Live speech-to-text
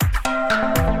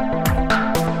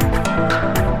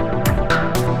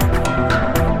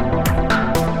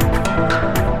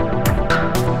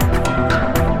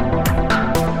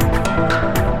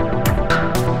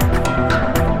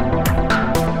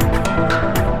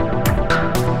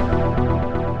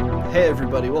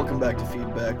everybody, welcome back to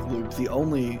Feedback Loop, the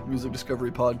only music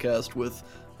discovery podcast with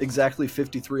exactly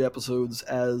 53 episodes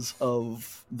as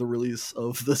of the release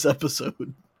of this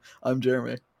episode. I'm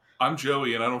Jeremy. I'm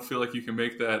Joey, and I don't feel like you can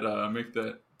make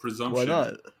that presumption. Why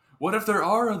not? What if there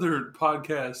are other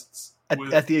podcasts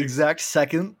At the exact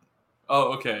second?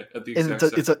 Oh, okay. At the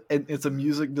exact second. It's a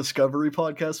music discovery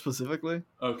podcast specifically.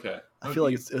 Okay. I feel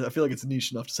like it's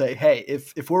niche enough to say, hey,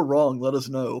 if we're wrong, let us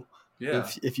know. Yeah.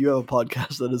 If you have a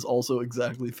podcast that is also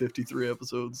exactly 53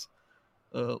 episodes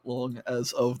long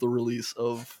as of the release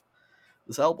of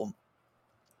this episode.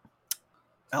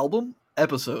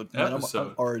 Man, I'm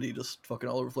already just fucking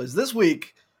all over the place. This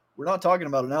week we're not talking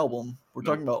about an album. We're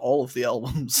talking about all of the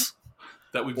albums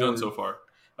that we've done so far.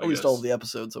 At least all of the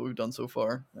episodes that we've done so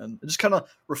far, and just kind of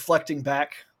reflecting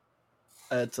back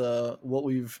at what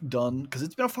we've done, because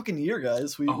it's been a fucking year,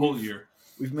 guys. A whole year.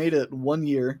 We've made it 1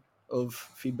 year of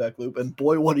Feedback Loop, and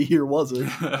boy, what a year was it!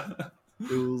 It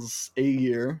was a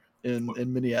year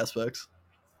in many aspects.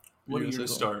 What a year to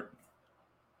start!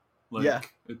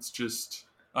 It's just,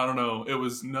 I don't know. It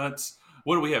was nuts.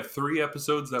 What do we have? 3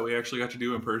 episodes that we actually got to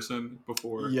do in person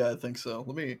before? Yeah, I think so.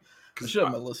 I should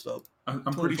have my list up. I'm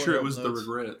pretty sure it was the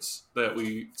Regrets that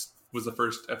was the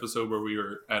first episode where we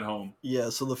were at home. Yeah,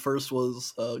 so the first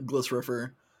was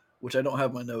Glissriffer, which I don't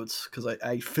have my notes because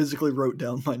I physically wrote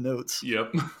down my notes.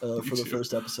 Yep. For the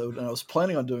first episode, and I was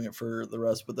planning on doing it for the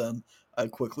rest, but then I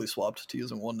quickly swapped to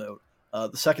using OneNote.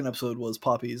 The second episode was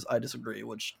Poppy's I Disagree,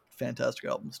 which fantastic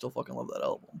album. Still fucking love that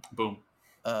album. Boom.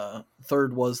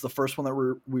 Third was the first one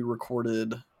that we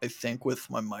recorded, I think, with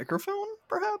my microphone,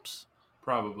 perhaps?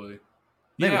 Probably.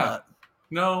 Maybe not.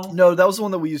 No, that was the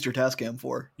one that we used your Tascam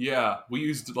for. Yeah, we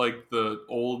used like the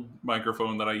old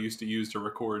microphone that I used to use to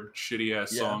record shitty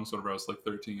ass songs whenever I was like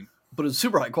 13. But it was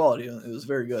super high quality, and it was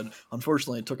very good.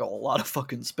 Unfortunately, it took a lot of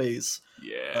fucking space.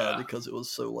 Yeah. Because it was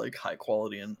so like high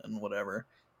quality and whatever.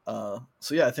 So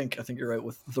yeah, I think you're right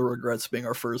with The Regrets being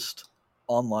our first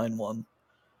online one,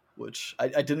 which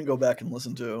I didn't go back and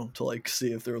listen to like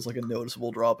see if there was like a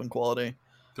noticeable drop in quality.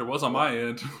 There was on my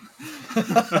end.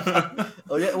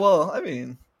 Oh yeah, well, I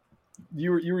mean,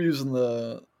 you were using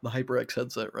the HyperX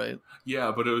headset, right?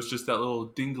 Yeah, but it was just that little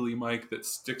dingly mic that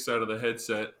sticks out of the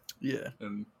headset. Yeah,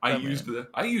 and I used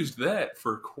that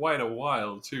for quite a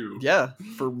while too. Yeah,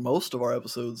 for most of our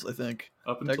episodes, I think,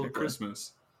 up until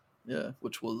Christmas. Yeah,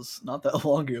 which was not that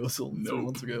long ago, so 3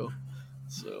 months ago.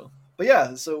 So, but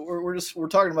yeah, so we're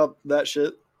talking about that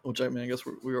shit, which I mean, I guess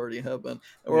we already have been,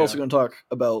 and we're also going to talk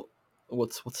about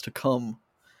what's to come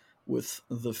with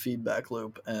the Feedback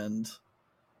Loop, and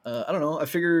I don't know. I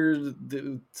figured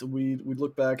we'd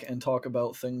look back and talk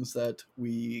about things that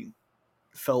we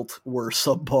felt were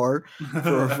subpar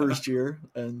for our first year,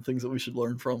 and things that we should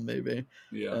learn from, maybe.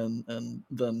 Yeah. And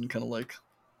then kind of like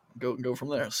go from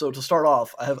there. So to start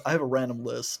off, I have a random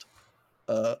list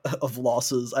of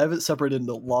losses. I have it separated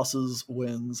into losses,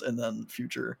 wins, and then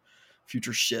future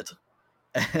shit.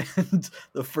 And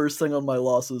the first thing on my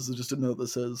losses is just a note that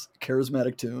says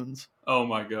Charismatic Tunes. Oh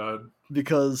my god!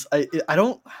 Because I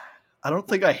don't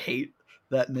think I hate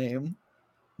that name,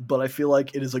 but I feel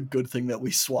like it is a good thing that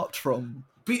we swapped from.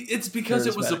 It's because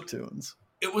it was Tunes.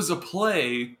 It was a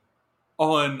play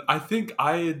on. I think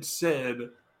I had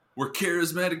said we're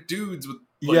charismatic dudes with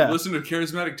listen to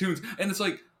charismatic tunes, and it's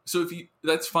like. So if you,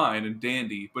 that's fine and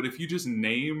dandy, but if you just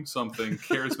name something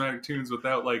Charismatic Tunes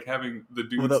without like having the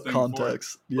dudes without thing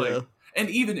context, and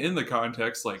even in the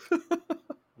context, like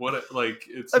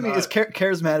it's. I mean, it's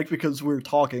charismatic because we're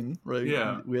talking, right?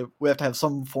 Yeah, we have to have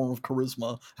some form of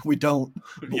charisma. We don't.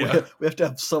 Yeah, we have to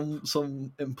have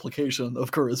some implication of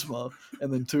charisma,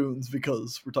 and then tunes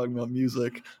because we're talking about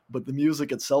music, but the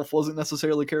music itself wasn't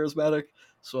necessarily charismatic.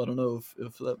 So I don't know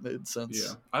if that made sense.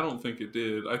 Yeah, I don't think it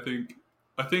did. I think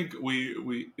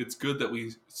we it's good that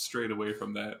we strayed away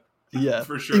from that. Yeah,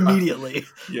 for sure. Immediately.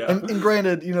 Yeah. And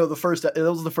granted, that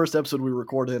was the first episode we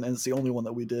recorded, and it's the only one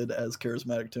that we did as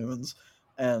Charismatic Tunes,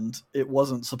 and it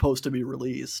wasn't supposed to be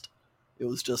released. It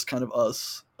was just kind of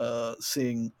us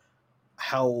seeing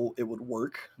how it would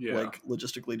work, like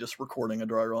logistically just recording a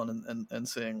dry run and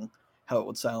seeing how it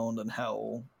would sound and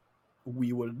how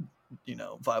we would,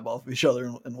 vibe off of each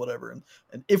other and whatever.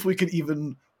 And if we could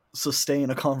even sustain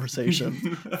a conversation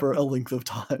for a length of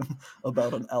time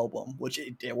about an album, which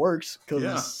it works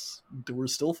because we're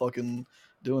still fucking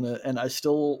doing it, and I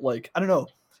still I don't know,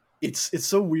 it's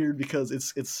so weird because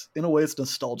it's in a way it's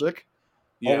nostalgic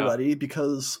already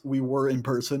because we were in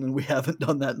person and we haven't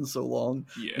done that in so long.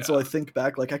 And so I think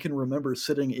back, I can remember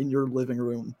sitting in your living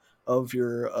room of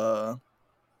your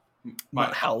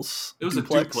my house. It was a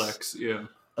duplex,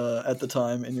 at the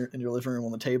time in your living room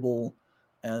on the table,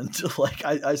 and like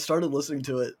I started listening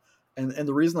to it, and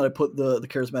the reason that I put the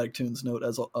Charismatic Tunes note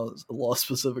as a loss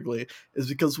specifically is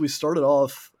because we started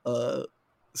off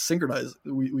synchronized.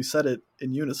 We said it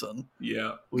in unison.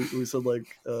 Yeah. We said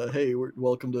like, "Hey,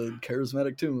 welcome to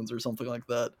Charismatic Tunes" or something like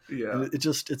that. Yeah. And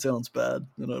it sounds bad,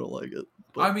 and I don't like it.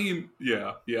 But I mean,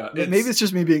 yeah. maybe it's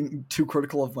just me being too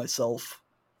critical of myself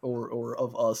or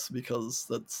of us, because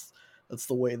that's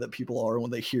the way that people are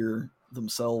when they hear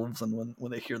themselves, and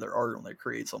when they hear their art, when they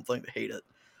create something, they hate it.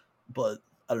 But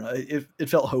I don't know. It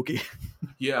felt hokey.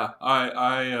 Yeah,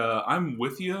 I'm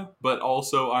with you, but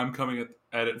also I'm coming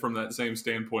at it from that same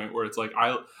standpoint where it's like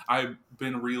I've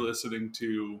been re-listening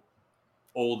to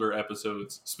older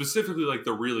episodes, specifically like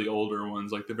the really older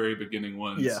ones, like the very beginning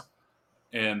ones. Yeah.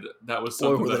 And that was Boy,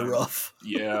 something were that they rough.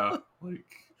 Yeah, like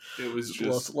it was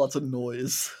just lots of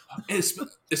noise.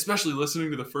 Especially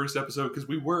listening to the first episode, because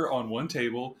we were on one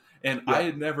table, and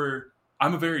Yeah.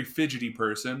 I'm a very fidgety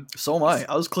person. So am I.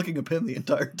 I was clicking a pin the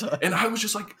entire time. And I was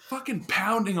just like fucking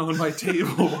pounding on my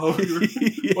table while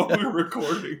we were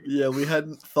recording. Yeah, we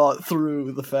hadn't thought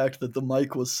through the fact that the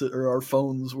mic was or our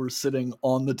phones were sitting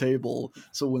on the table,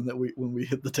 so when we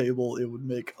hit the table, it would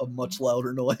make a much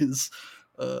louder noise.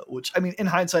 Which, I mean, in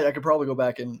hindsight, I could probably go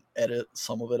back and edit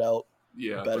some of it out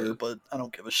better, but I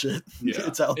don't give a shit. Yeah,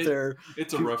 it's out there.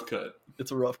 It's a rough cut. It's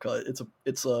a rough cut.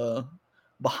 It's a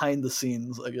behind the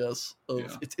scenes, I guess.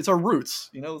 It's our roots.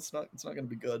 It's not going to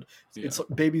be good. It's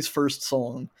baby's first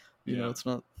song. You know,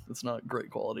 it's not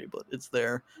great quality, but it's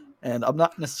there, and I'm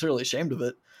not necessarily ashamed of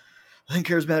it. I think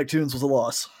Charismatic Tunes was a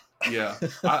loss. Yeah,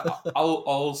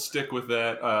 I'll stick with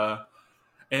that.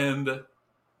 And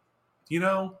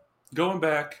going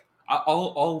back,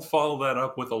 I'll follow that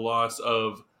up with a loss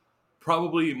of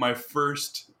probably my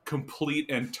first complete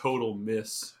and total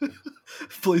miss.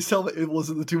 Please tell me it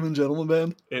wasn't the Two Men Gentlemen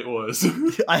Band. It was.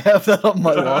 I have that on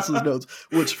my losses notes.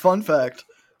 Which, fun fact,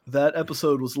 that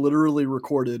episode was literally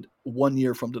recorded 1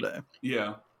 year from today.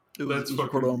 Yeah. It was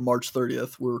recorded on March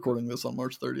 30th. We're recording this on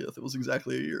March 30th. It was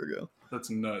exactly a year ago. That's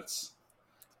nuts.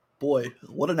 Boy,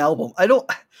 what an album.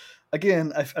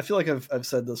 Again, I feel like I've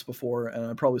said this before, and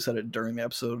I probably said it during the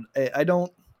episode. I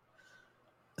don't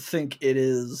think it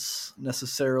is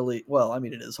necessarily, well, I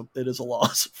mean, it is a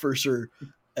loss for sure,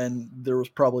 and there was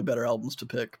probably better albums to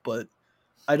pick, but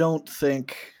I don't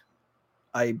think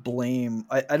I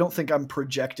don't think I'm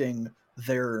projecting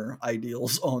their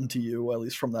ideals onto you, at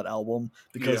least from that album,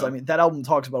 because I mean, that album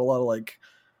talks about a lot of like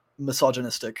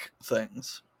misogynistic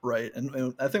things, right?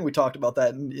 And I think we talked about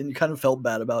that, and you kind of felt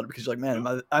bad about it because you're like,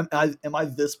 man, am I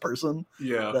this person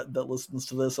that listens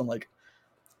to this and like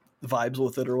vibes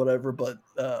with it or whatever? But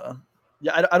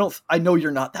I know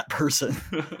you're not that person,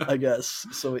 I guess.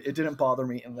 So it didn't bother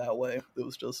me in that way. It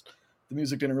was just the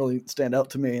music didn't really stand out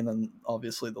to me, and then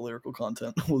obviously the lyrical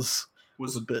content was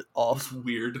a bit off.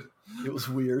 Weird. It was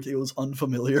weird. It was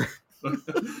unfamiliar.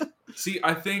 See,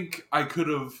 I think I could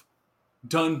have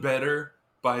done better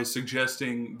by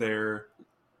suggesting their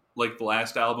like the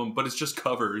last album, but it's just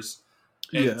covers.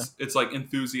 And it's like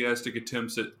enthusiastic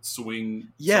attempts at swing.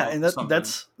 Yeah, and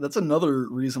that's another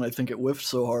reason I think it whiffed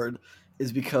so hard,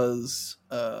 is because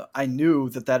I knew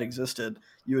that existed.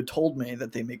 You had told me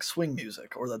that they make swing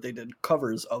music, or that they did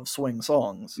covers of swing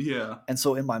songs. Yeah. And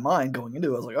so in my mind going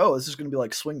into it, I was like, oh, this is going to be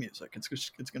like swing music. It's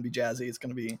going to be jazzy. It's going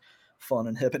to be fun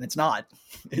and hip, and it's not.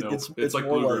 It's like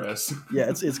bluegrass.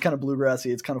 Like, it's kind of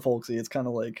bluegrassy. It's kind of folksy. It's kind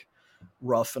of like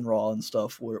rough and raw and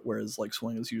stuff, whereas like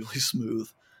swing is usually smooth.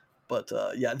 But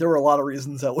there were a lot of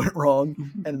reasons that went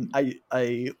wrong, and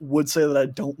I would say that I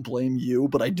don't blame you,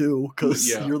 but I do, because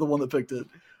you're the one that picked it.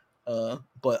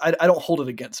 But I don't hold it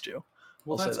against you.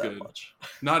 Well, I'll that's say that good. Much.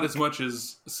 Not as much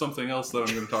as something else that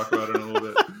I'm going to talk about in a little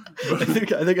bit. I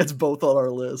think it's both on our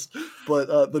list.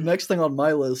 But the next thing on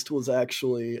my list was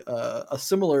actually a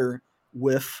similar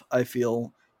whiff, I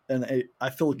feel, and I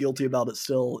feel guilty about it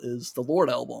still, is the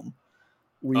Lorde album.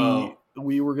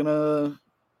 We were gonna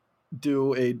do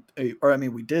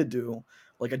we did do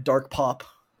like a dark pop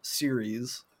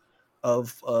series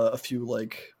of a few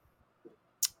like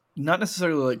not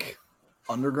necessarily like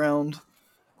underground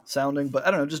sounding, but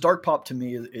I don't know, just dark pop to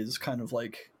me is kind of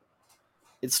like,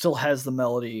 it still has the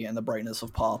melody and the brightness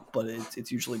of pop, but it's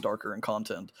usually darker in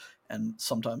content and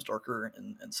sometimes darker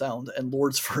in sound. And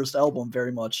Lorde's first album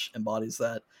very much embodies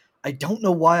that. I don't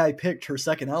know why I picked her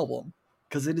second album,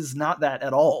 because it is not that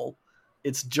at all.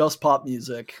 It's just pop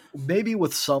music, maybe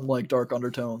with some like dark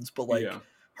undertones, but like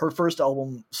her first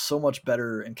album so much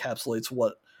better encapsulates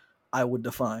what I would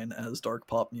define as dark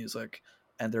pop music.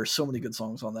 And there's so many good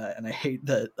songs on that, and I hate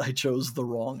that I chose the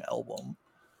wrong album.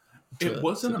 It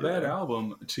wasn't a bad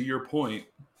album, to your point,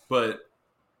 but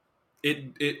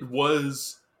it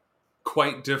was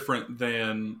quite different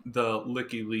than the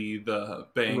Licky Lee, the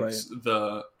Banks,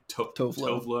 the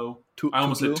Tovlo. I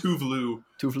almost said Tuvlu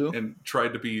and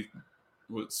tried to be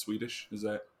Swedish. Is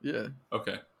that? Yeah.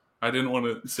 Okay. I didn't want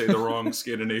to say the wrong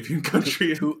Scandinavian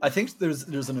country. I think there's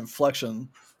an inflection.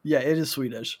 Yeah, it is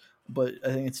Swedish, but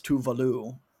I think it's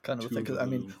Tuvalu kind of a thing. 'Cause, I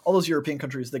mean, all those European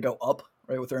countries, they go up,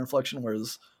 right, with their inflection,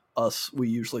 whereas us, we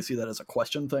usually see that as a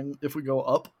question thing if we go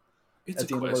up at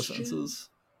the end of our sentences.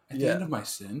 At the end of my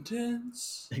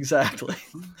sentence? Exactly.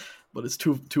 But it's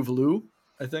Tuvalu,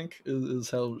 I think, is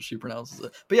how she pronounces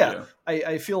it. But yeah.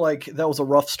 I feel like that was a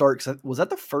rough start. Cause was that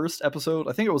the first episode?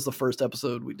 I think it was the first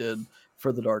episode we did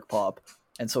for the Dark Pop.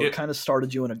 And so it kind of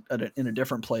started you in a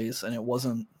different place. And it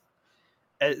wasn't...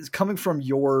 It's coming from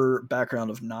your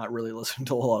background of not really listening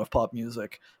to a lot of pop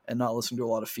music and not listening to a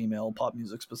lot of female pop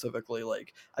music specifically.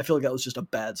 Like, I feel like that was just a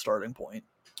bad starting point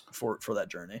for that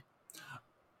journey.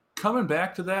 Coming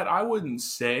back to that, I wouldn't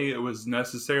say it was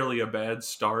necessarily a bad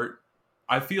start.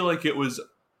 I feel like it was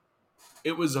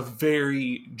a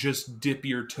very just dip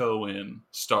your toe in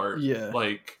start. Yeah.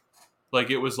 Like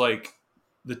it was like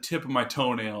the tip of my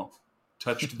toenail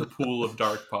touched the pool of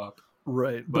Dark Pop.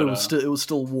 Right. But it was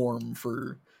still warm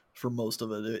for most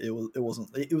of it. It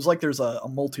was like there's a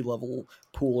multi-level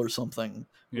pool or something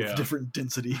with different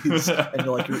densities and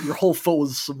like your whole foot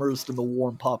was submerged in the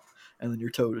warm pop and then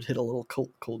your toe would hit a little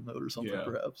cold note or something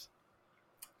perhaps.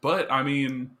 But I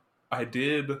mean,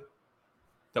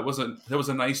 that was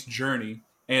a nice journey,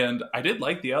 and I did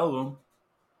like the album,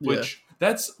 which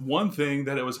that's one thing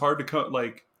that it was hard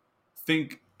to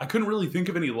think. I couldn't really think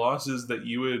of any losses that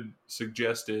you had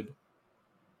suggested,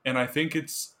 and I think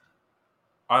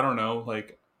I don't know,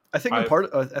 like I think part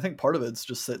of it's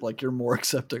just that like you're more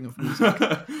accepting of music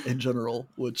in general,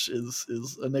 which is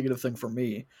a negative thing for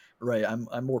me, right?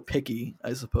 I'm more picky,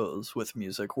 I suppose, with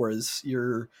music, whereas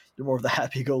you're more of the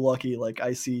happy-go-lucky, like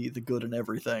I see the good in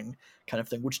everything kind of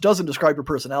thing, which doesn't describe your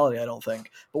personality, I don't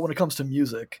think. But when it comes to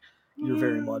music, you're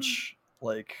very much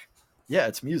like, yeah,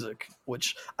 it's music,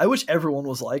 which I wish everyone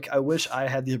was like. I wish I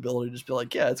had the ability to just be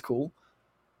like, yeah, it's cool.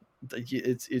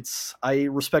 It's I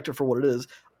respect it for what it is,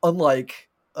 unlike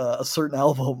a certain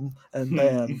album and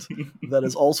band that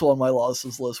is also on my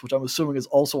losses list, which I'm assuming is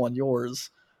also on yours.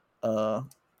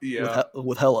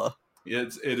 With Hella.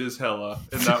 It is Hella,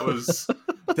 and that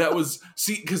was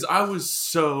see, because I was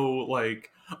so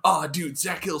like, oh, dude,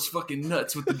 Zach Hill's fucking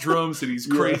nuts with the drums, and he's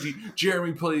crazy.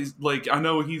 Jeremy plays like, I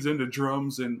know he's into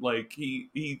drums, and like he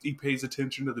pays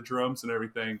attention to the drums and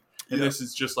everything. And this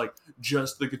is just like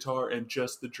just the guitar and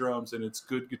just the drums, and it's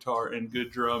good guitar and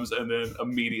good drums. And then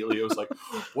immediately it was like,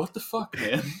 what the fuck,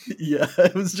 man? Yeah,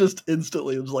 it was just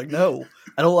instantly. It was like, no,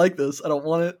 I don't like this. I don't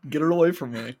want it. Get it away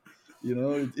from me. You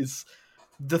know, it's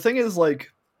the thing is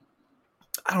like,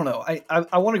 I don't know.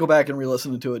 I want to go back and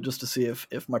re-listen to it just to see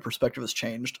if my perspective has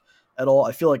changed at all.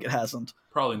 I feel like it hasn't.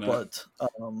 Probably not. But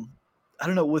I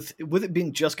don't know, with it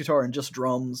being just guitar and just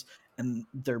drums, and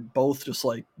they're both just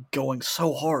like going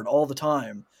so hard all the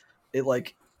time.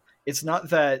 It's not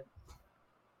that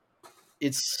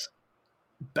it's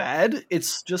bad.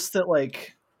 It's just that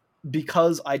like,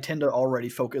 because I tend to already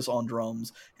focus on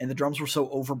drums, and the drums were so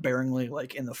overbearingly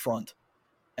like in the front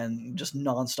and just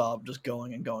nonstop, just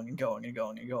going and going and going and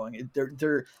going and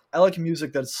going. I like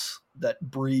music that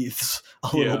breathes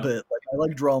a little bit. Like I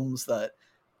like drums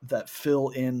that fill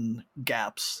in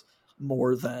gaps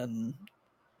more than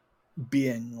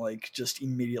being like just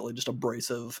immediately just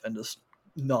abrasive and just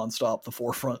nonstop the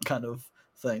forefront kind of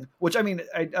thing. Which I mean,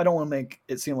 I don't want to make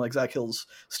it seem like Zach Hill's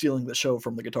stealing the show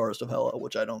from the guitarist of Hella,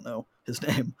 which I don't know his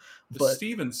name, but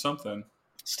Steven something.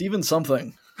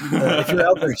 If you're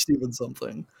out there, Steven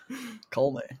something,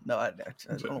 call me. No, I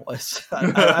don't know why.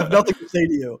 I have nothing to say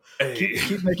to you. Hey.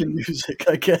 Keep making music,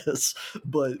 I guess.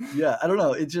 But yeah, I don't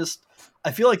know.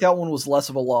 I feel like that one was less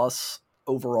of a loss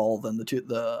overall than the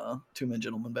Two Men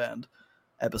Gentlemen Band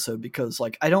episode, because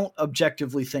like I don't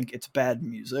objectively think it's bad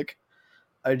music.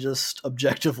 I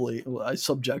subjectively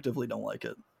don't like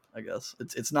it. I guess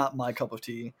it's not my cup of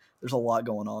tea. There's a lot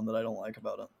going on that I don't like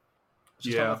about it. It's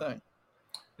just not my thing.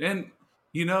 And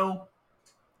you know,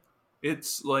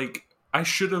 it's like I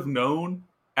should have known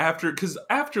after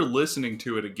listening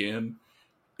to it again,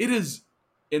 it is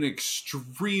an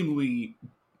extremely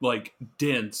like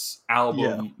dense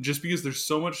album, just because there's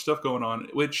so much stuff going on,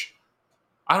 which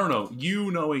I don't know,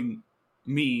 you knowing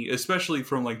me, especially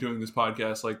from like doing this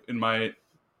podcast, like in my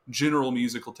general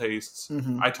musical tastes,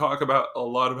 I talk about a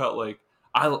lot about like,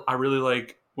 I really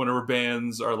like whenever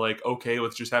bands are like okay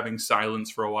with just having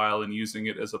silence for a while and using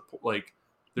it as a like,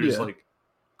 there's like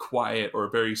quiet or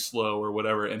very slow or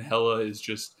whatever, and Hella is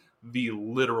just the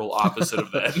literal opposite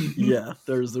of that. Yeah,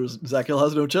 there's Zach Hill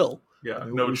has no chill. Yeah, I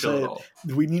mean, no chill at all.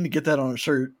 We need to get that on a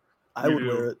shirt. I We would do.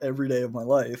 wear it every day of my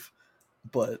life,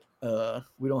 but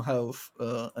we don't have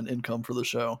an income for the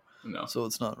show. No. So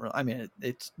it's not. I mean,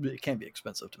 it can't be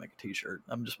expensive to make a T-shirt.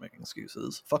 I'm just making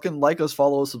excuses. Fucking like us,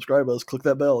 follow us, subscribe us, click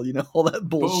that bell. You know, all that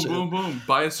bullshit. Boom, boom, boom.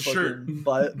 Buy us a shirt.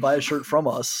 Buy a shirt from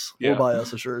us, Yeah. or buy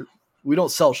us a shirt. We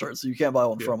don't sell shirts, so you can't buy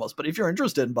one Yeah. from us. But if you're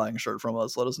interested in buying a shirt from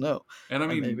us, let us know. And I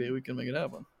mean, maybe we can make it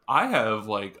happen. I have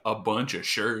like a bunch of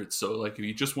shirts, so like if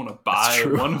you just want to buy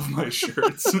true. one of my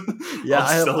shirts, Yeah,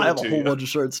 I have a to whole you. bunch of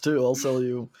shirts too. I'll sell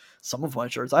you some of my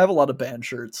shirts. I have a lot of band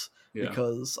shirts Yeah.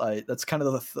 because that's kind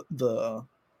of the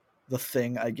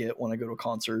thing I get when I go to a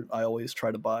concert. I always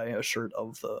try to buy a shirt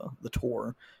of the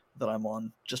tour that I'm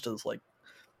on, just as like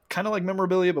kind of like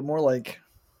memorabilia, but more like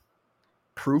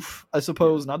proof, I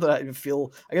suppose. Not that I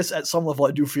guess at some level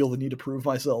I do feel the need to prove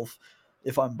myself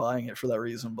if I'm buying it for that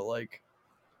reason, but like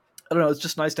I don't know, it's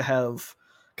just nice to have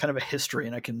kind of a history,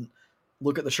 and I can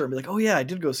look at the shirt and be like, oh yeah, I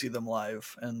did go see them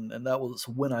live, and that was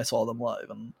when I saw them live,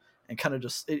 and kind of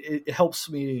just it helps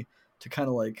me to kind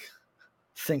of like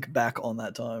think back on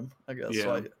that time, I guess. Yeah.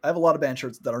 So I have a lot of band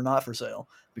shirts that are not for sale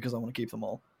because I want to keep them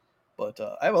all, but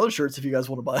I have other shirts if you guys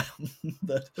want to buy them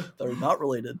that are not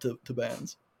related to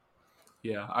bands.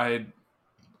 Yeah, I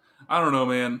don't know,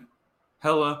 man.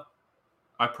 Hella,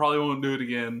 I probably won't do it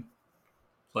again.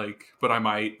 Like, but I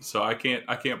might. So I can't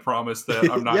promise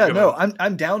that I'm not. Yeah, gonna... no,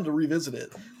 I'm down to revisit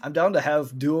it. I'm down to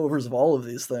have do-overs of all of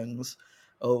these things,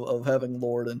 of having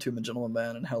Lord and Two Men Gentlemen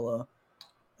Band and Hella,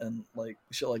 and like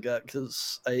shit like that.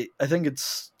 Because I think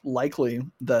it's likely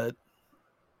that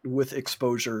with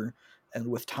exposure and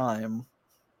with time,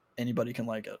 anybody can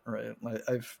like it, right?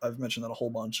 I've mentioned that a whole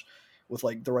bunch. With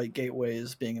like the right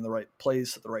gateways, being in the right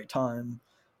place at the right time,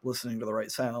 listening to the right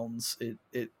sounds,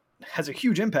 it has a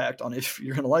huge impact on if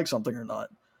you're going to like something or not.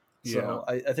 So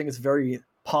I think it's very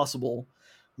possible,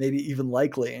 maybe even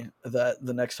likely, that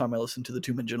the next time I listen to the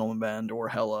Two Men Gentlemen Band or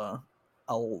Hella,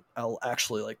 I'll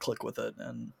actually like click with it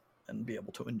and be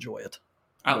able to enjoy it.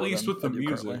 At least with the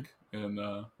music and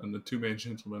the Two Men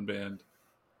Gentlemen Band.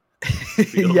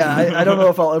 Yeah, I don't know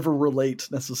if I'll ever relate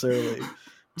necessarily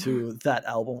to that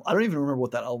album. I don't even remember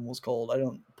what that album was called. I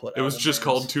don't put. It was just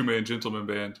called Two Man Gentlemen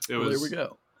Band. It was. There we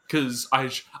go. Because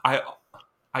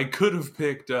I could have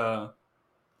picked what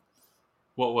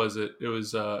was it? It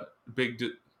was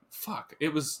fuck.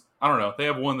 It was, I don't know. They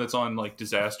have one that's on like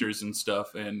disasters and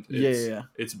stuff, and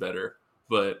it's better,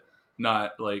 but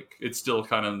not like it's still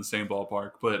kind of in the same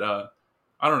ballpark. But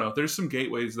I don't know. There's some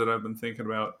gateways that I've been thinking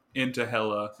about into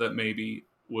Hella that maybe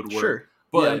would work. Sure.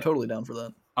 But yeah, I'm totally down for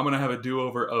that. I'm going to have a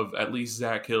do-over of at least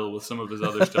Zach Hill with some of his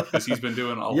other stuff, because he's been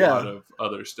doing a lot of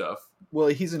other stuff. Well,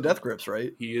 he's in Death Grips,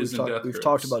 right? He is in Death Grips. We've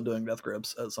talked about doing Death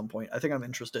Grips at some point. I think I'm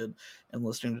interested in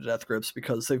listening to Death Grips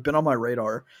because they've been on my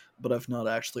radar, but I've not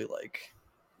actually like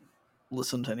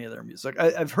listened to any of their music.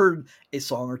 I've heard a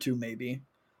song or two maybe,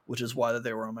 which is why that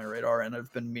they were on my radar, and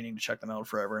I've been meaning to check them out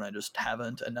forever, and I just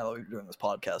haven't. And now that we're doing this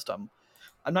podcast, I'm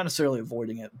not necessarily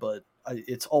avoiding it, but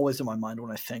it's always in my mind when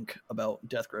I think about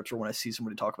Death Grips or when I see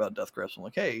somebody talk about Death Grips. I'm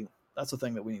like, hey, that's a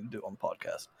thing that we need to do on the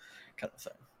podcast, kind of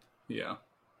thing. Yeah.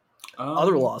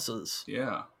 Other losses.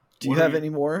 Yeah. Do you have any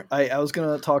more? I was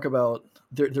going to talk about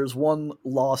there's one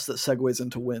loss that segues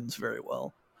into wins very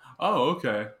well. Oh,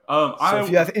 okay. So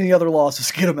if you have any other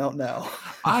losses, get them out now.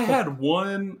 I had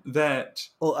one that...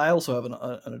 Well, I also have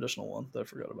an additional one that I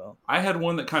forgot about. I had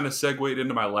one that kind of segued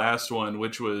into my last one,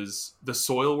 which was the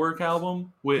Soilwork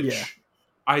album, which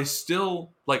I still,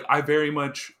 like, I very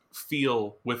much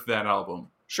feel with that album.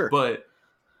 Sure. But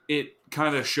it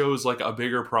kind of shows, like, a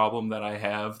bigger problem that I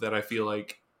have, that I feel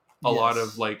like a lot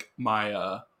of, like,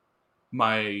 my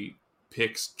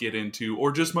picks get into,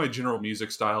 or just my general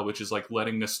music style, which is like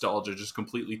letting nostalgia just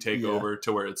completely take over,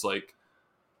 to where it's like,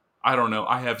 I don't know,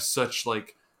 I have such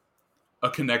like a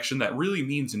connection that really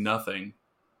means nothing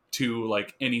to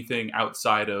like anything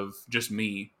outside of just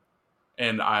me.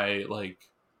 And I like,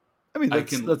 I mean,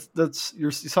 that's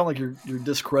you sound like you're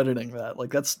discrediting that. Like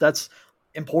that's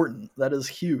important. That is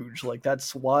huge. Like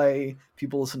that's why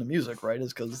people listen to music, right?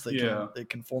 Is because they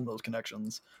can form those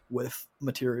connections with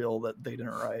material that they didn't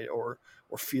write or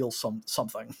feel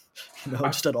something,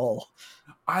 just at all.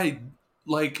 I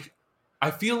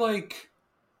feel like,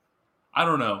 I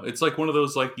don't know. It's like one of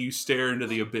those, like, you stare into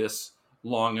the abyss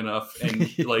long enough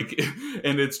and like,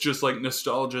 and it's just like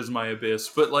nostalgia is my abyss.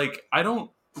 But like, I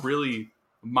don't really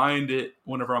mind it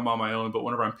whenever I'm on my own, but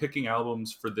whenever I'm picking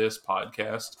albums for this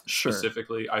podcast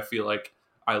specifically, I feel like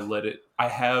I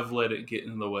have let it get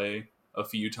in the way a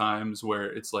few times where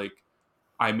it's like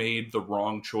I made the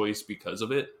wrong choice because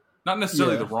of it. Not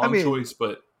necessarily the wrong choice,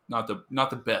 but not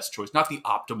the best choice, not the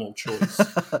optimal choice.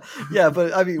 Yeah,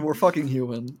 but I mean, we're fucking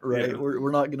human, right? Yeah.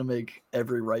 We're not going to make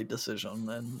every right decision,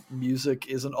 and music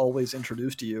isn't always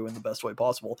introduced to you in the best way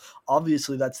possible.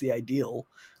 Obviously, that's the ideal,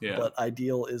 but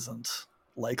ideal isn't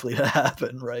likely to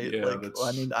happen, right? Yeah, like,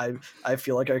 I mean, I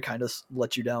feel like I kind of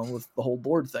let you down with the whole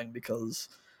Lorde thing because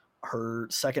her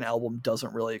second album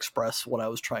doesn't really express what I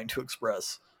was trying to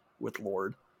express with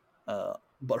Lorde,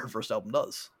 but her first album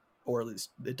does. Or at least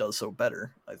it does so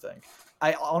better, I think.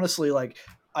 I honestly, like,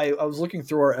 I was looking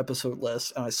through our episode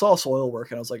list and I saw Soilwork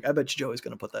and I was like, I bet you Joey's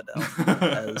going to put that down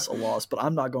as a loss, but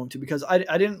I'm not going to because I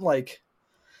didn't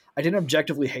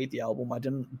objectively hate the album. I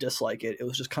didn't dislike it. It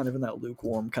was just kind of in that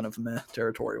lukewarm kind of meh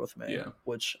territory with me,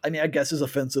 which, I mean, I guess is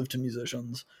offensive to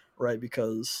musicians, right?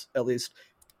 Because at least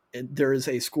there is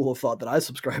a school of thought that I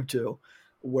subscribe to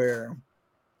where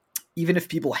even if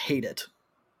people hate it,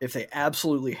 if they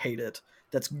absolutely hate it,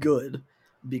 that's good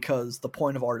because the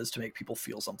point of art is to make people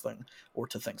feel something or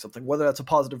to think something. Whether that's a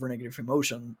positive or negative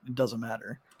emotion, it doesn't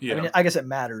matter. Yeah. I mean, I guess it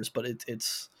matters, but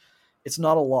it's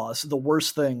not a loss. The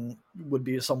worst thing would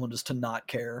be someone just to not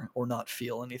care or not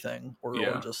feel anything or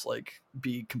just like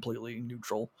be completely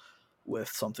neutral with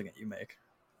something that you make.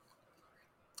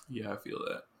 Yeah, I feel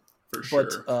that. For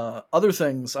sure. But other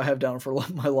things I have down for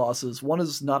my losses, one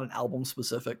is not an album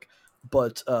specific,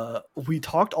 but we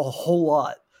talked a whole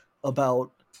lot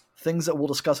about things that we'll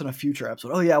discuss in a future episode.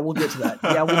 Oh yeah, we'll get to that.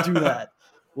 Yeah, we'll do that.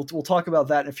 We'll talk about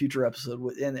that in a future episode.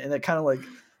 And it kind of like,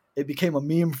 it became a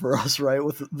meme for us, right?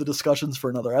 With the discussions for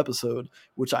another episode,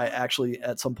 which I actually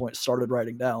at some point started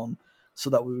writing down so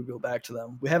that we would go back to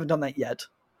them. We haven't done that yet,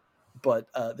 but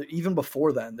even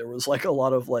before then, there was like a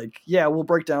lot of like, yeah, we'll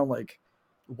break down like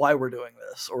why we're doing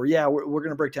this, or yeah, we're going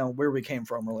to break down where we came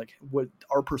from, or like what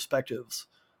our perspectives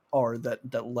are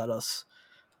that led us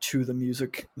to the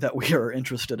music that we are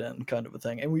interested in, kind of a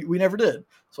thing. And we never did.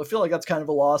 So I feel like that's kind of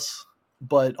a loss,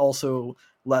 but also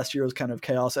last year was kind of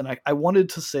chaos. And I wanted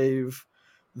to save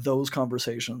those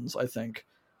conversations, I think,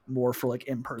 more for like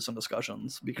in-person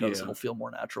discussions because it'll feel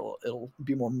more natural. It'll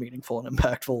be more meaningful and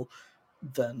impactful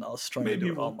than us trying to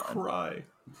do it online.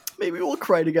 Maybe we'll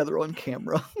cry together on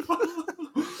camera.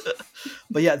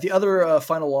 But yeah, the other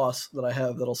final loss that I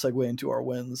have that'll segue into our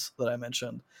wins that I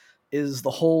mentioned is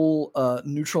the whole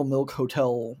Neutral Milk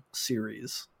Hotel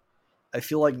series. I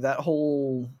feel like that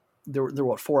whole there were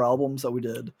what 4 albums that we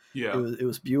did. Yeah, it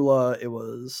was Beulah, it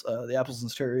was the Apples in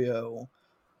Stereo,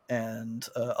 and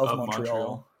of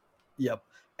Montreal. Yep,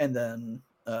 and then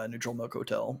Neutral Milk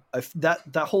Hotel.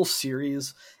 That whole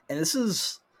series, and this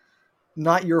is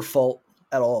not your fault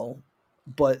at all,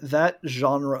 but that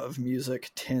genre of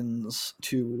music tends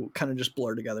to kind of just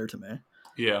blur together to me.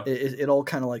 Yeah, it all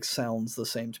kind of like sounds the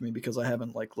same to me because I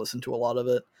haven't like listened to a lot of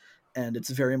it, and it's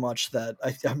very much that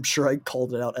I'm sure I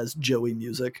called it out as Joey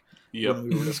music when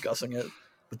we were discussing it.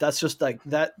 But that's just like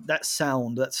that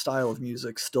sound, that style of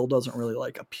music still doesn't really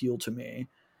like appeal to me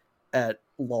at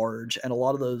large. And a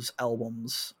lot of those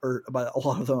albums, or by a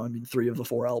lot of them I mean 3 of the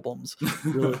 4 albums,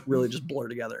 really just blur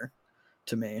together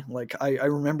to me. Like I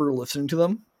remember listening to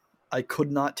them, I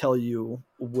could not tell you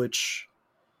which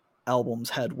albums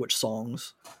had which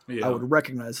songs. I would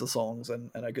recognize the songs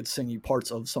and I could sing you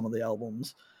parts of some of the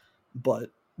albums, but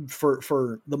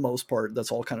for the most part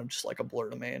that's all kind of just like a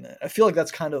blur to me, and I feel like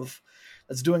that's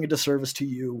doing a disservice to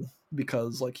you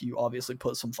because like you obviously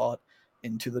put some thought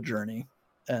into the journey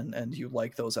and you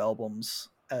like those albums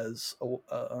as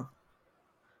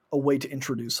a way to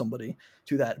introduce somebody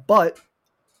to that. But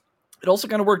it also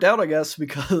kind of worked out, I guess,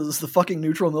 because the fucking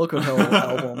Neutral Milk Hotel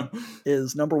album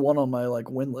is number 1 on my like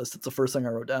win list. It's the first thing I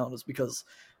wrote down, is because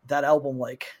that album,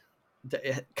 like,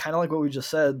 kind of like what we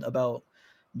just said about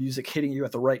music hitting you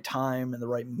at the right time and the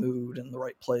right mood and the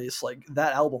right place. Like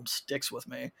that album sticks with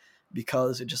me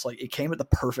because it just like it came at the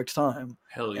perfect time.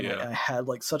 Hell yeah! And I had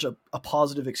like such a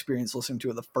positive experience listening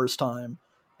to it the first time,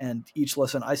 and each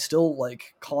listen I still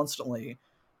like constantly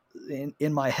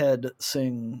in my head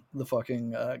sing the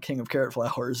fucking King of Carrot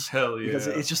Flowers. Hell yeah! Because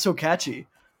it's just so catchy,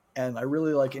 and I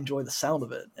really like enjoy the sound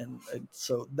of it, and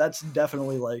so that's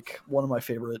definitely like one of my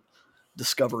favorite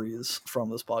discoveries from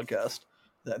this podcast.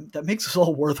 That makes us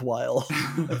all worthwhile,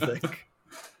 I think.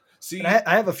 See, and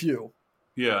I have a few.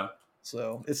 Yeah.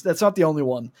 So that's not the only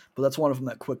one, but that's one of them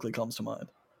that quickly comes to mind.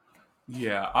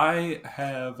 Yeah, I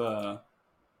have.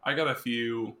 I got a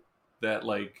few that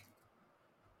like.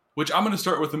 Which I'm going to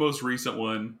start with the most recent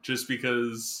one, just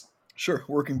because. Sure,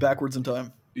 working backwards in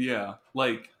time. Yeah,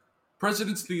 like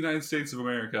Presidents of the United States of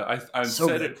America. I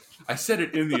said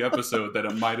it in the episode that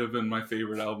it might have been my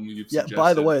favorite album you've suggested. Yeah,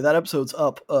 by the way, that episode's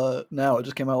up now. It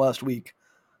just came out last week.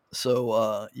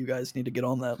 So you guys need to get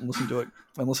on that and listen to it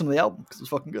and listen to the album because it's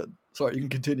fucking good. Sorry, you can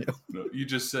continue. No, you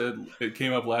just said it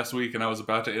came up last week, and I was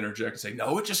about to interject and say,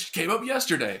 no, it just came up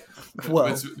yesterday.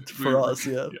 Well, for us,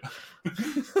 yeah.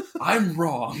 I'm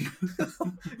wrong.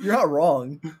 You're not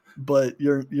wrong, but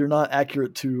you're not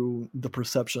accurate to the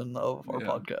perception of our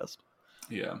podcast.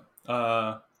 Yeah.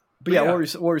 But yeah, what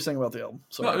were you saying about the album?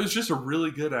 Sorry. No, it was just a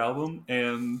really good album,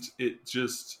 and it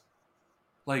just,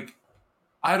 like,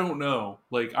 I don't know.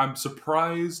 Like, I'm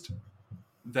surprised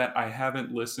that I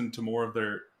haven't listened to more of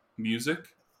their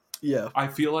music. Yeah. I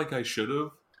feel like I should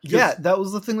have. Yeah, that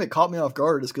was the thing that caught me off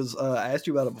guard, is because I asked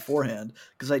you about it beforehand,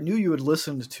 because I knew you had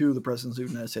listened to the Presidents of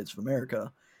the United States of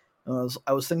America. And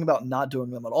I was thinking about not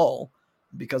doing them at all,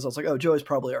 because I was like, oh, Joey's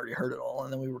probably already heard it all.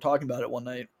 And then we were talking about it one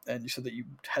night, and you said that you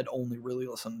had only really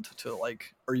listened to,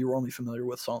 like, or you were only familiar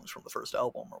with songs from the first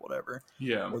album or whatever.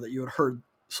 Yeah. Or that you had heard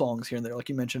songs here and there, like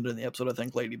you mentioned in the episode, I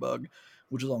think, Ladybug,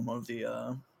 which is on one of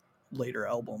the later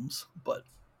albums. But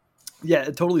yeah,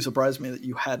 it totally surprised me that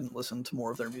you hadn't listened to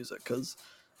more of their music, because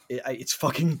it's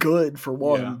fucking good for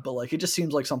one, but like it just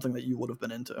seems like something that you would have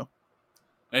been into.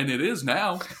 And it is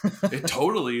now. It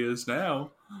totally is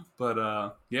now.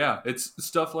 But yeah, it's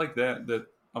stuff like that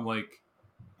I'm like,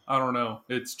 I don't know.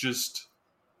 It's just,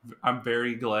 I'm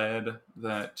very glad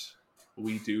that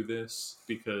we do this,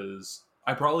 because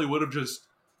I probably would have just,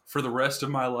 for the rest of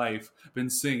my life, been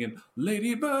singing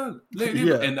Ladybug, Ladybug,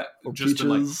 yeah. and that or just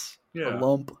Peaches, been like, a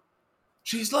lump.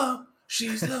 She's lump.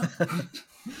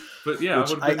 But yeah,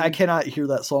 I cannot hear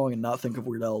that song and not think of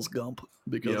Weird Al's Gump,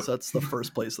 because that's the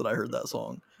first place that I heard that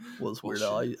song was Weird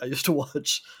Al. I used to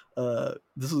watch.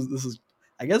 This is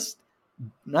I guess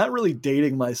not really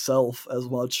dating myself as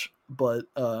much, but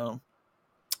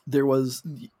there was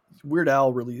Weird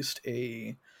Al released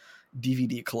a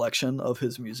DVD collection of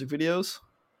his music videos.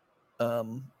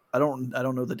 I don't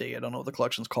know the date. I don't know what the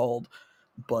collection's called,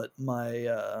 but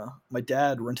my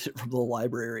dad rented it from the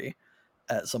library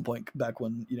at some point back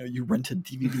when, you know, you rented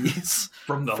DVDs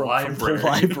from the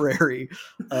library.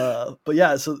 But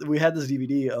yeah, so we had this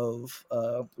DVD of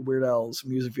Weird Al's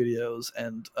music videos,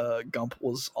 and Gump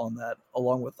was on that,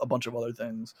 along with a bunch of other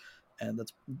things. And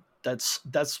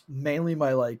that's mainly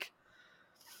my, like,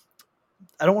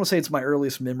 I don't want to say it's my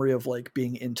earliest memory of like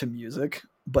being into music,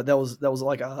 but that was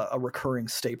like a recurring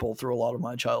staple through a lot of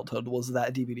my childhood, was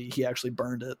that DVD. He actually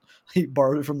burned it. He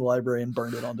borrowed it from the library and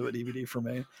burned it onto a DVD for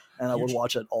me, and I would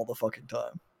watch it all the fucking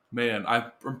time. Man,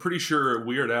 I'm pretty sure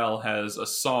Weird Al has a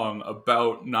song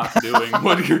about not doing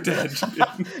what your dad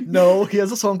did. No, he has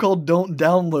a song called "Don't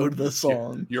Download This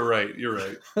Song." You're right.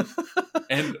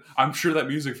 And I'm sure that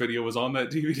music video was on that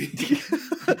DVD.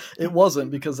 It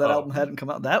wasn't, because that album hadn't come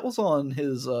out. That was on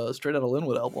his Straight Outta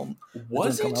Linwood album.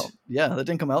 Was it? Yeah, that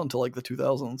didn't come out until like the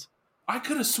 2000s. I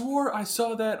could have swore I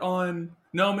saw that on...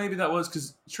 No, maybe that was,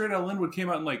 because Straight Outta Linwood came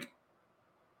out in like...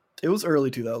 It was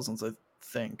early 2000s, I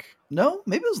think. No,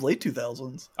 maybe it was late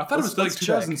 2000s. I thought it was like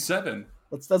 2007.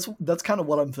 That's kind of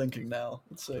what I'm thinking now.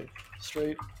 Let's see.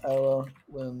 Straight Outta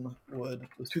Linwood. It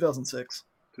was 2006.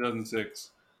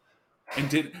 2006. And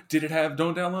did it have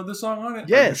 "Don't Download This Song" on it?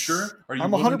 Yes. Are you sure?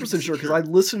 I'm 100% sure, because I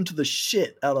listened to the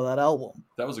shit out of that album.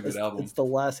 That was a good album. It's the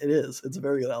last. It is. It's a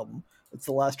very good album. It's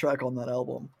the last track on that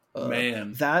album.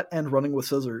 Man, that and "Running with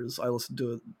Scissors," I listened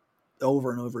to it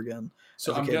over and over again.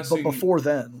 So I'm guessing, but before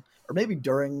then, or maybe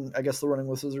during, I guess, the "Running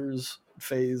with Scissors"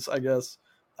 phase, I guess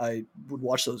I would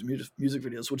watch those music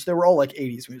videos, which they were all like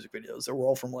 80s music videos. They were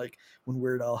all from like when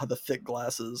Weird Al had the thick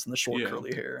glasses and the short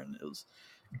curly hair, and it was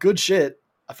good shit.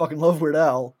 I fucking love Weird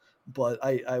Al, but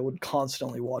I would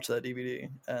constantly watch that DVD,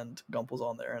 and Gump was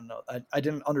on there, and I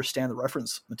didn't understand the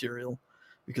reference material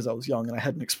because I was young and I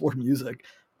hadn't explored music,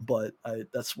 but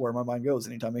that's where my mind goes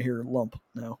anytime I hear Lump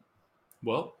now.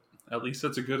 Well, at least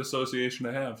that's a good association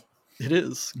to have. It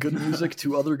is. Good music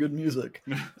to other good music.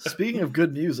 Speaking of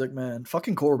good music, man,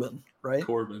 fucking Corbin, right?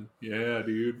 Corbin. Yeah,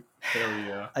 dude. Hell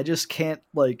yeah. I just can't,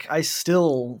 like, I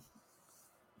still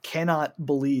cannot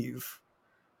believe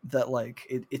that, like,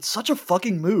 it's such a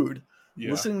fucking mood.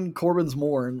 Yeah. Listening to Corbin's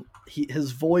Mourn,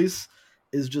 his voice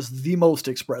is just the most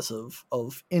expressive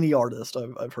of any artist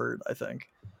I've heard, I think.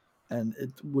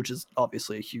 And which is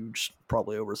obviously a huge,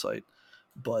 probably oversight,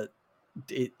 but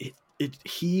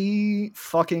he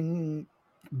fucking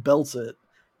belts it,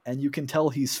 and you can tell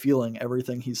he's feeling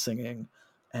everything he's singing,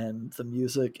 and the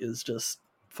music is just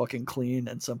fucking clean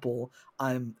and simple.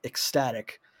 I'm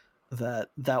ecstatic that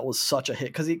was such a hit,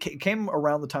 because it came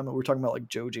around the time that we were talking about like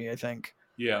Joji, I think.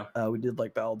 Yeah. We did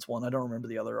like Ballads 1. I don't remember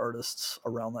the other artists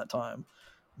around that time,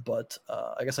 but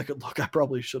I guess I could look. I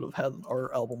probably should have had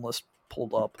our album list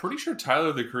pulled up. Pretty sure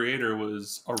Tyler the Creator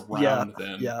was around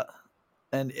then. Yeah.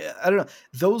 And I don't know,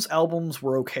 those albums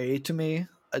were okay to me.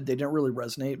 They didn't really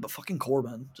resonate, but fucking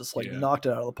Corbin just like knocked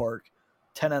it out of the park.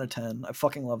 10 out of 10. I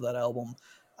fucking love that album.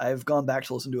 I've gone back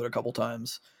to listen to it a couple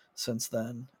times since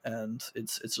then, and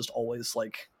it's just always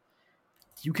like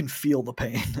you can feel the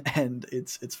pain, and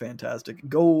it's fantastic.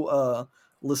 Go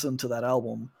listen to that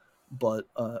album. But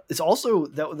it's also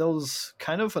that was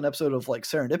kind of an episode of like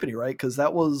Serendipity, right? Because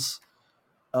that was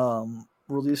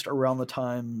released around the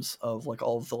times of like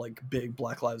all of the like big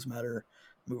Black Lives Matter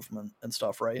movement and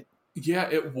stuff, right? Yeah,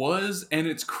 it was, and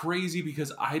it's crazy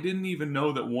because I didn't even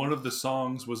know that one of the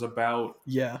songs was about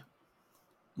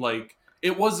like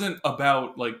it wasn't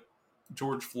about like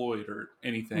George Floyd or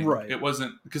anything. Right. It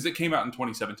wasn't, because it came out in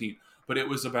 2017, but it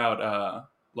was about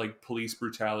like police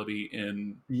brutality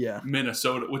in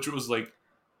Minnesota, which was like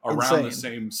around the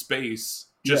same space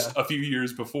just a few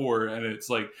years before, and it's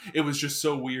like it was just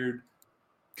so weird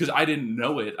because I didn't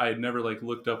know it. I had never like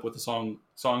looked up what the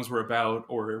songs were about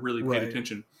or really paid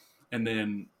attention. And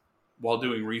then while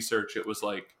doing research, it was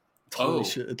like, holy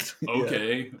shit.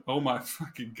 Okay. Oh my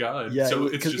fucking God. Yeah, so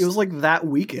it's just, it was like that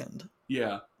weekend.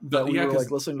 Yeah. That we were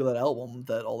like listening to that album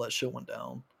that all that shit went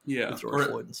down. Yeah. With George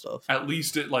Floyd and stuff. At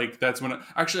least it like, that's when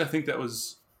actually I think that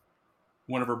was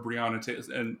whenever Breonna Taylor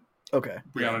and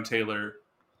Breonna Taylor,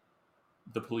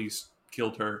 the police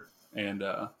killed her, and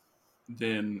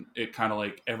then it kind of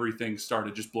like everything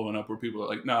started just blowing up where people are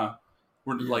like, nah,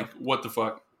 we're like, what the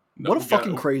fuck? No, what a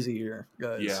fucking crazy year,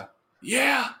 guys.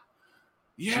 Yeah,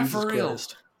 Jesus for real.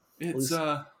 Christ. It's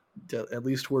at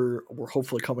least we're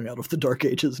hopefully coming out of the dark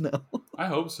ages now. I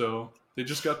hope so. They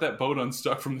just got that boat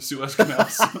unstuck from the Suez Canal. Way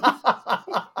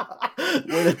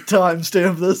to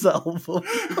timestamp this album.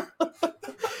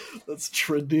 That's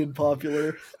trendy and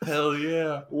popular. Hell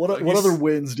yeah. What other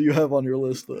wins do you have on your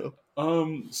list, though?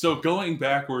 So going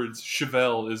backwards,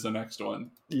 Chevelle is the next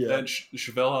one. Yeah. That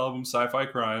Chevelle album, Sci-Fi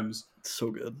Crimes,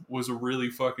 so good. Was really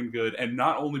fucking good. And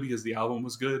not only because the album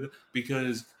was good,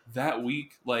 because that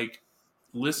week, like,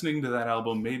 listening to that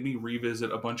album made me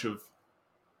revisit a bunch of,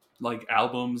 like,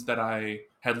 albums that I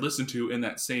had listened to in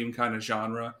that same kind of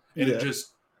genre. And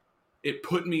it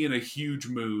put me in a huge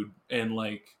mood. And,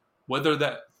 like, whether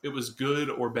that it was good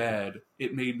or bad,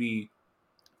 it made me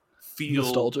feel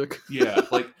nostalgic. Yeah,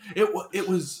 like it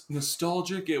was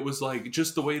nostalgic. It was like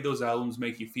just the way those albums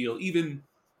make you feel. Even,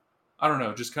 I don't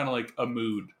know, just kind of like a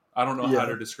mood. I don't know how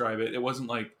to describe it. It wasn't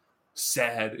like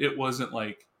sad. It wasn't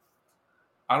like,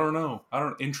 I don't know.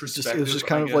 Introspective. It was just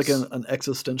kind of like an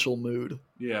existential mood.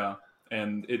 Yeah,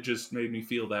 and it just made me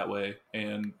feel that way,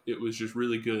 and it was just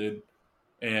really good.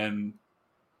 And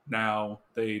now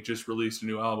they just released a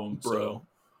new album, bro.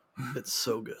 It's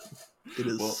so good. It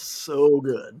is so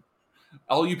good.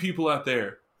 All you people out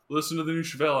there, listen to the new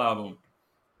Chevelle album.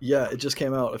 Yeah, it just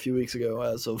came out a few weeks ago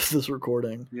as of this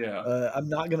recording. Yeah. I'm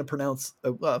not going to pronounce...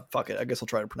 fuck it. I guess I'll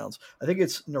try to pronounce. I think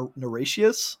it's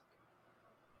Naratius.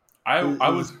 I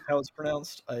was... How it's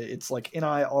pronounced. It's like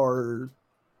Niratias.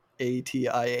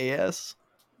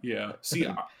 Yeah. See,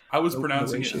 I was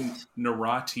pronouncing it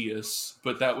Naratius,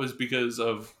 but that was because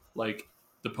of, like,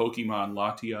 the Pokemon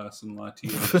Latias and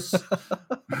Latios.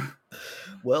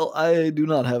 Well, I do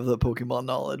not have the Pokemon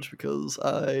knowledge because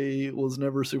I was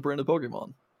never super into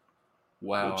Pokemon.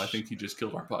 Wow, I think you just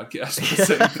killed our podcast.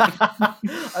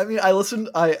 I mean, I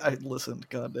listened. I listened.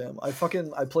 Goddamn, I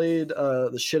played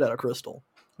the shit out of Crystal.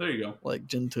 There you go. Like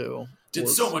Gen 2. Did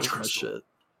so much Crystal. Shit.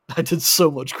 I did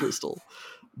so much Crystal,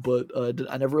 but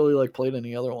I never really like played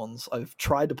any other ones. I've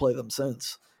tried to play them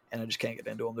since, and I just can't get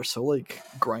into them. They're so like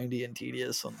grindy and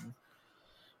tedious, and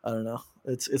I don't know.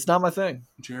 It's not my thing.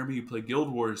 Jeremy, you play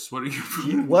Guild Wars. What are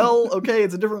you? Well, okay,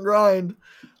 it's a different grind.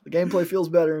 The gameplay feels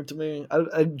better to me.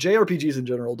 JRPGs in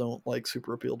general don't like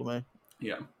super appeal to me.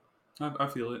 Yeah, I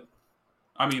feel it.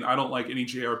 I mean, I don't like any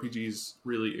JRPGs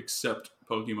really except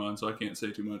Pokemon, so I can't say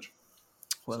too much.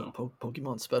 Well,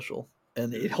 Pokemon's special,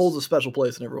 and it holds a special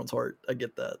place in everyone's heart. I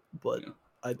get that, but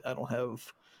I don't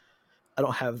have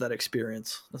that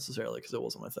experience necessarily because it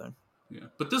wasn't my thing. Yeah,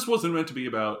 but this wasn't meant to be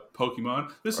about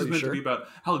Pokemon. This is meant to be about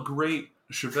how great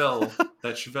Chevelle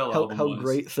album was. How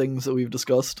great things that we've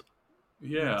discussed.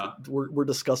 Yeah, we're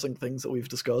discussing things that we've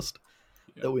discussed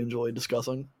that we enjoy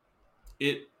discussing.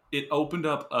 It opened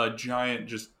up a giant,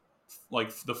 just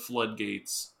like the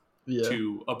floodgates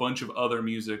to a bunch of other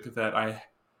music that I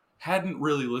hadn't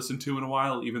really listened to in a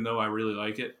while, even though I really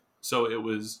like it. So it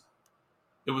was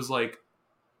like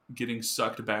getting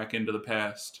sucked back into the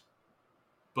past.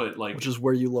 But like, which is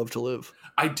where you love to live.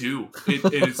 I do.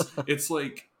 It's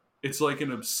like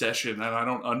an obsession, and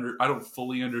I don't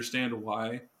fully understand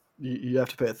why. You have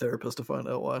to pay a therapist to find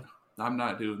out why. I'm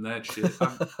not doing that shit.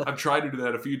 I've tried to do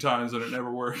that a few times and it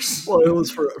never works. Well, it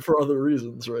was for other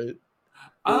reasons, right?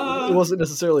 It wasn't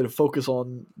necessarily to focus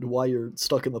on why you're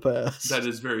stuck in the past. That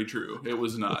is very true. It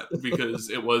was not,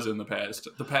 because it was in the past.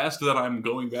 The past that I'm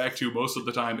going back to most of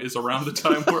the time is around the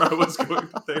time where I was going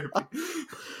to therapy.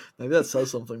 Maybe that says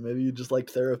something. Maybe you just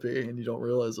like therapy and you don't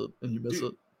realize it and you miss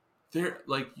it.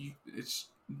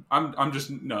 I'm just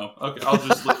no. Okay, I'll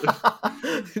just.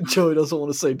 Joey doesn't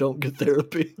want to say don't get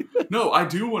therapy. No, I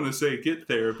do want to say get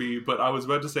therapy, but I was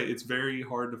about to say it's very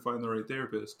hard to find the right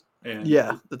therapist. And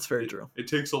yeah, that's very true. It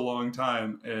takes a long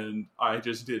time, and I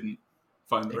just didn't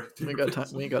find the right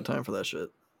therapist. We ain't got time for that shit.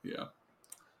 Yeah.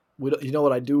 You know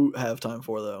what I do have time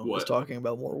for, though? What? Is talking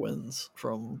about more wins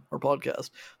from our podcast.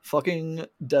 Fucking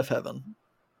Deaf Heaven.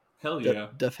 Hell yeah.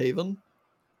 Deaf Haven?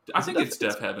 I think it's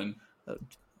Deaf Heaven.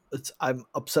 I'm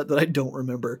upset that I don't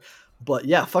remember. But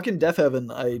yeah, fucking Deaf Heaven.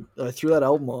 I threw that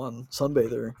album on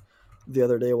Sunbather the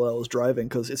other day while I was driving,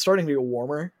 because it's starting to get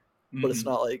warmer, but it's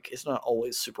not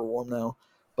always super warm now.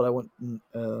 But I went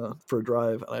for a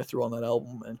drive and I threw on that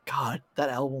album, and God, that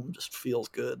album just feels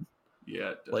good.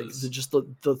 Yeah, it does. Like just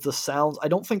the sounds. I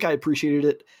don't think I appreciated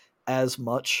it as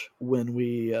much when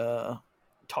we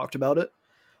talked about it,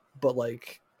 but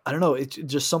like I don't know, it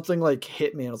just something like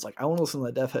hit me, and it's like I want to listen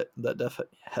to that Deaf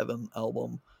Heaven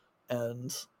album,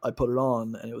 and I put it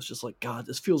on, and it was just like, God,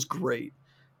 this feels great.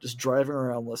 Just driving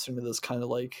around listening to this kind of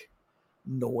like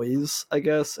noise, I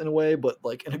guess, in a way, but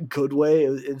like in a good way.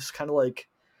 It's kind of like,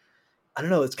 I don't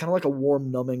know, it's kind of like a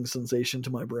warm, numbing sensation to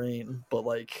my brain, but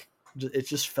like it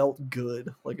just felt good.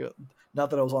 Like not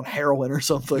that I was on heroin or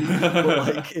something, but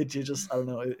like it just, I don't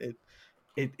know,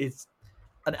 it's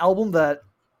an album that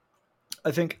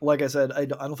I think, like I said, I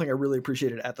don't think I really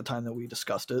appreciated at the time that we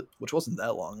discussed it, which wasn't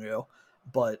that long ago.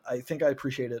 But I think I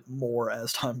appreciate it more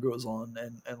as time goes on,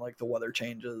 and like the weather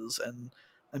changes, and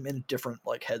I'm in a different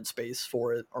like headspace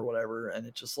for it or whatever. And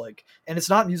it's just like, and it's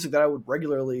not music that I would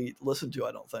regularly listen to,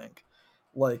 I don't think.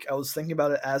 Like I was thinking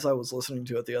about it as I was listening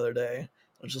to it the other day.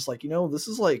 I was just like, this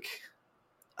is like,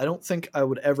 I don't think I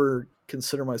would ever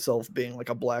consider myself being like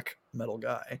a black metal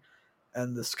guy,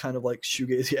 and this kind of like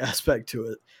shoegazy aspect to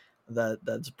it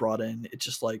that's brought in. It's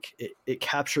just like it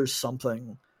captures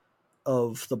something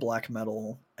of the black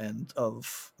metal and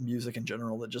of music in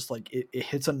general that just like it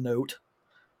hits a note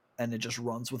and it just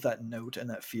runs with that note and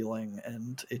that feeling,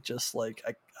 and it just like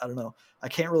I don't know, I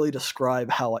can't really describe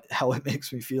how it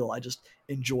makes me feel. I just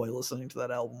enjoy listening to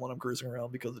that album when I'm cruising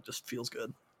around because it just feels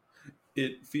good.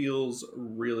 It feels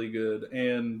really good,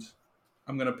 and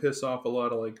I'm gonna piss off a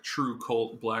lot of like true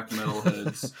cult black metal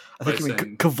heads. I think you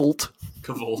mean Cavolt.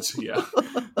 Cavolt, yeah.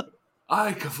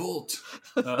 I Cavolt.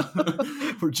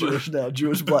 We're Jewish now,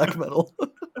 Jewish black metal.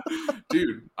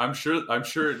 Dude, I'm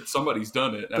sure somebody's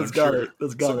done it. That's gotta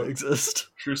exist.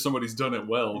 I'm sure somebody's done it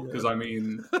well, because I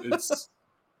mean,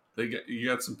 you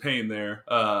got some pain there.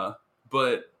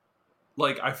 But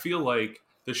like I feel like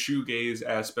the shoegaze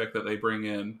aspect that they bring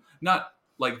in, not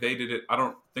like they did it, I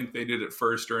don't think they did it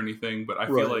first or anything, but I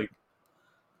feel like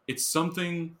it's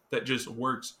something that just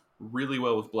works really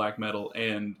well with black metal,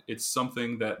 and it's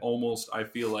something that almost I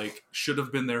feel like should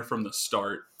have been there from the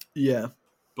start. Yeah.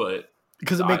 But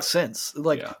because it makes sense.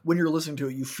 Like when you're listening to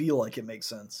it, you feel like it makes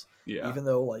sense. Yeah. Even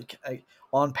though like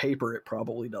on paper it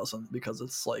probably doesn't, because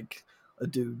it's like a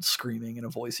dude screaming in a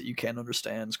voice that you can't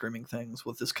understand, screaming things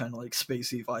with this kind of like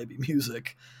spacey, vibey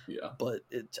music. Yeah. But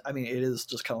it is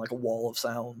just kind of like a wall of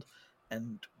sound,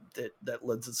 and that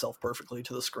lends itself perfectly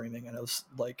to the screaming. And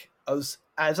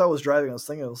as I was driving, I was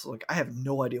thinking, I was like, I have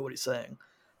no idea what he's saying.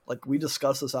 Like we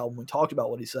discussed this album, we talked about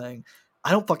what he's saying.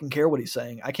 I don't fucking care what he's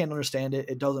saying. I can't understand it.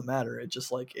 It doesn't matter. It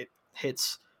just like it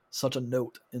hits such a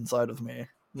note inside of me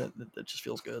that just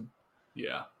feels good.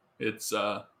 Yeah, it's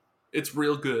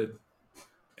real good.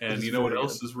 And you know what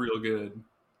else is real good?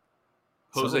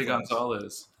 Jose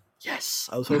Gonzalez. Yes,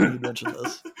 I was hoping you'd mention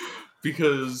this.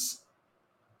 Because,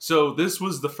 so this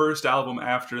was the first album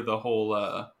after the whole,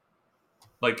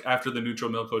 after the Neutral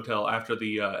Milk Hotel, after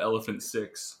the Elephant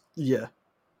Six. Yeah.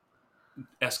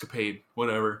 Escapade,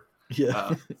 whatever.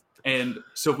 Yeah. And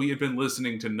so we had been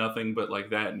listening to nothing but like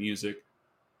that music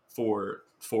for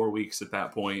 4 weeks at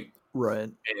that point. Right.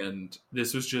 And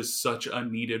this was just such a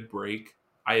needed break.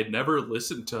 I had never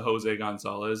listened to Jose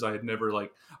Gonzalez. I had never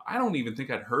I don't even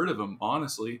think I'd heard of him,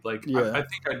 honestly. Like, yeah. I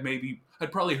think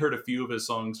I'd probably heard a few of his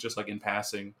songs just like in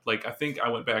passing. Like, I think I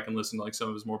went back and listened to like some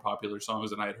of his more popular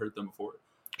songs and I had heard them before.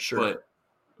 Sure. But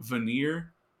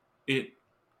Veneer, it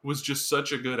was just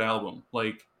such a good album.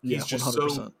 Like, he's just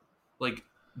 100%. So like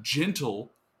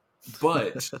gentle,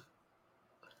 but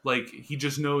like he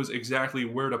just knows exactly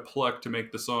where to pluck to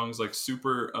make the songs like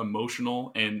super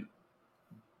emotional and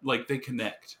like they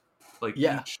connect. Like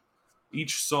Yeah.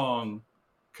 each song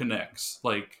connects.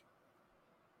 Like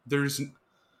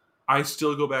I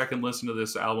still go back and listen to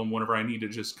this album whenever I need to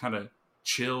just kind of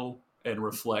chill and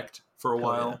reflect for a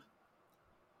while.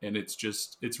 And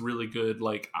it's really good.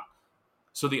 Like,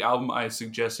 so the album I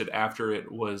suggested after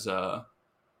it was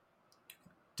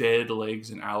Dead Legs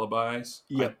and Alibis.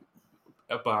 Yep.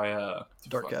 By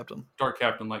Dark Captain,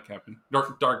 Light Captain,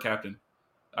 Dark Captain.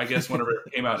 I guess whenever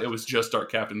it came out, it was just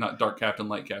Dark Captain, not Dark Captain,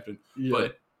 Light Captain. Yeah.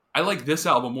 But I like this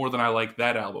album more than I like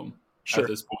that album at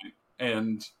this point,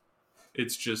 and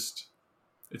it's just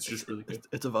really good.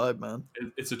 It's a vibe, man.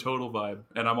 It's a total vibe,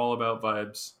 and I'm all about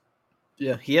vibes.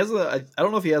 Yeah, he has I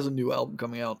don't know if he has a new album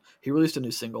coming out. He released a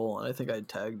new single, and I think I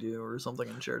tagged you or something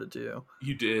and shared it to you.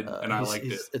 You did, and I liked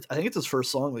it. I think it's his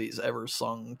first song that he's ever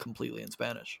sung completely in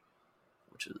Spanish,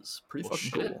 which is pretty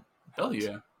fucking cool. Hell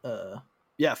yeah.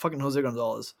 Yeah, fucking Jose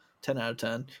Gonzalez, 10 out of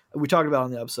 10. We talked about it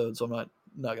on the episode, so I'm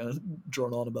not going to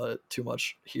drone on about it too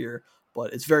much here,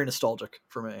 but it's very nostalgic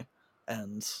for me.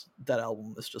 And that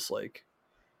album is just like,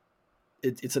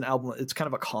 it's an album, it's kind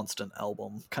of a constant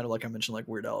album, kind of like I mentioned, like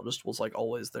Weird Al just was like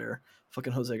always there.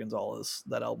 Fucking Jose Gonzalez,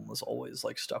 that album was always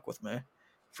like stuck with me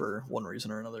for one reason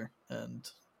or another, and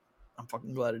I'm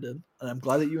fucking glad it did. And I'm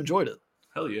glad that you enjoyed it.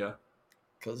 Hell yeah.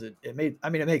 Because it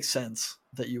makes sense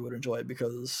that you would enjoy it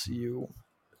because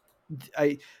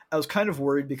I was kind of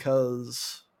worried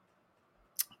because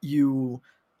you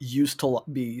used to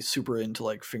be super into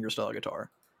like fingerstyle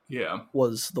guitar. Yeah.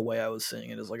 Was the way I was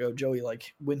seeing it. Is like, oh, Joey,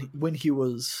 like when he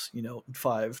was,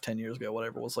 5-10 years ago,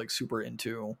 whatever, was like super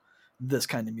into this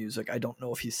kind of music. I don't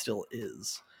know if he still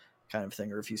is, kind of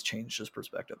thing, or if he's changed his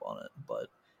perspective on it. But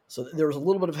so there was a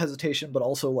little bit of hesitation, but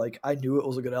also like I knew it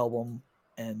was a good album.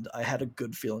 And I had a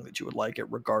good feeling that you would like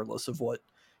it, regardless of what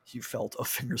you felt of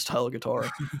fingerstyle guitar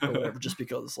or whatever. Just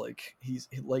because, like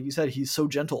like you said, he's so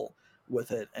gentle with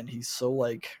it, and he's so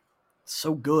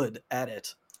good at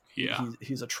it. Yeah,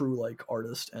 he's a true like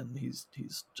artist, and he's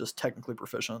just technically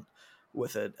proficient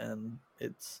with it, and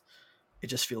it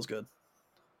just feels good.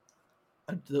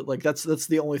 Like that's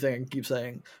the only thing I can keep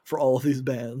saying for all of these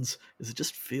bands is it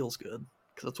just feels good,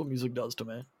 because that's what music does to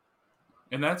me.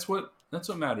 And that's what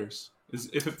matters. Is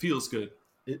if it feels good.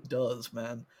 It does,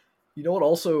 man. You know what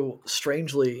also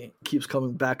strangely keeps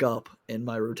coming back up in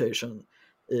my rotation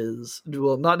is,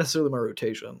 well, not necessarily my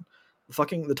rotation,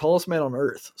 the Tallest Man on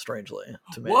Earth, strangely,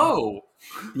 to me. Whoa.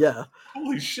 Yeah.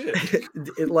 Holy shit.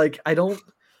 It like I don't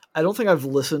think I've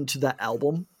listened to that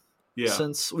album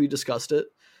since we discussed it,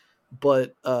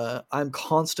 but I'm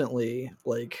constantly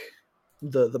like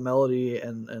the melody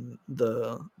and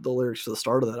the lyrics to the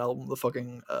start of that album, the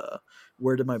fucking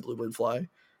Where Did My Bluebird Fly?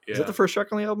 Yeah. Is that the first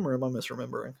track on the album, or am I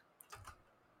misremembering?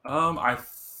 I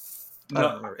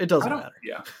don't remember. It doesn't matter.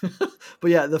 Yeah.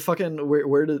 But yeah, the fucking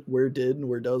where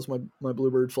does my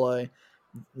bluebird fly?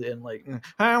 And like,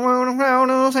 I wanna fly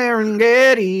to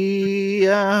Serengeti.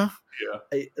 Yeah.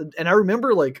 And I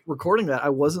remember like recording that. I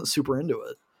wasn't super into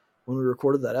it when we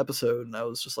recorded that episode, and I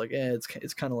was just like, it's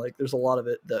kind of like there's a lot of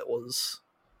it that was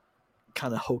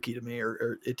kind of hokey to me,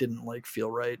 or it didn't like feel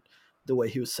right the way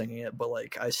he was singing it. But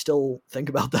like I still think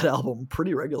about that album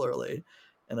pretty regularly,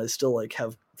 and I still like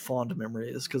have fond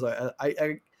memories, because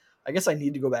I guess I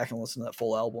need to go back and listen to that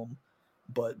full album,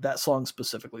 but that song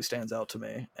specifically stands out to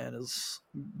me and is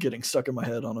getting stuck in my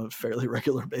head on a fairly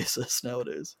regular basis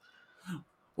nowadays.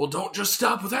 Well, don't just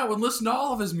stop with that one. Listen to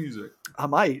all of his music. I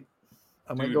might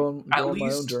go on my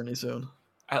own journey soon.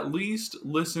 At least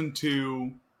listen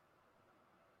to...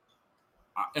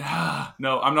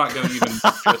 No, I'm not going to even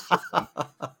suggest it,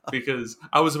 because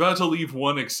I was about to leave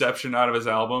one exception out of his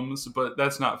albums, but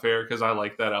that's not fair, because I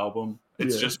like that album.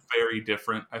 It's just very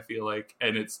different, I feel like,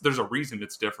 and there's a reason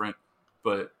it's different,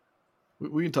 but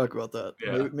we can talk about that.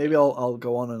 Yeah. Maybe I'll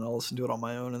go on and I'll listen to it on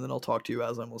my own, and then I'll talk to you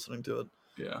as I'm listening to it.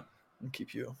 Yeah, and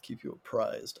keep you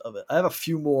apprised of it. I have a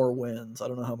few more wins. I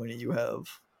don't know how many you have.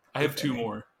 I have two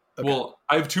more. Okay. Well,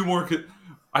 I have two more.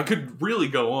 I could really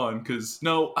go on, because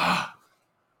let's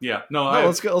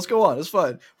go on. It's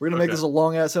fine. We're gonna make this a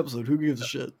long ass episode. Who gives a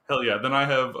shit? Hell yeah! Then I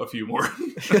have a few more.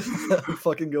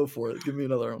 Fucking go for it. Give me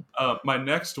another one. My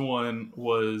next one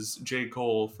was J.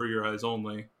 Cole, For Your Eyes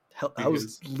Only. I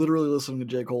was literally listening to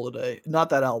J. Cole today. Not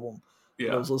that album.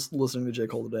 Yeah. I was listening to J.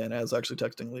 Cole today, and I was actually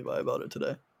texting Levi about it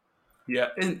today. Yeah,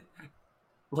 and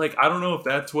like I don't know if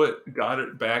that's what got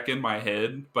it back in my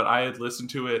head, but I had listened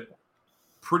to it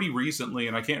pretty recently,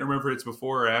 and I can't remember if it's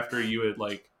before or after you had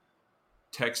like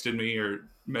texted me or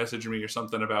messaged me or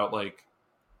something about like,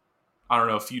 I don't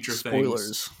know, future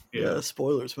spoilers. Things. Yeah,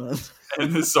 spoilers, man.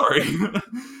 And sorry,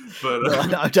 but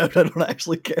no, I don't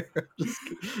actually care.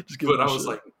 Just but I was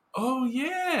like, oh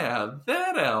yeah,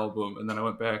 that album. And then I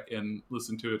went back and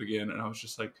listened to it again, and I was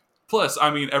just like, plus,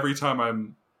 I mean, every time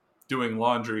I'm doing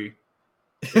laundry,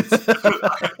 it's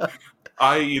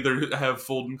I either have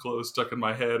fold and close stuck in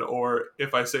my head, or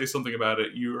if I say something about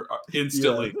it, you're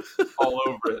instantly all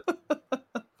over it.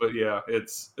 But yeah,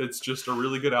 it's just a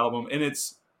really good album, and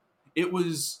it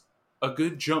was a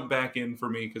good jump back in for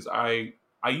me because I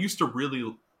used to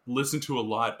really listen to a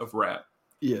lot of rap,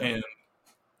 Yeah. and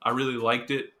I really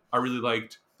liked it. I really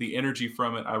liked the energy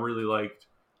from it. I really liked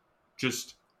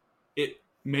just it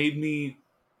made me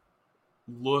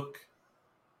look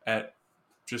at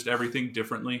just everything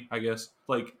differently, I guess.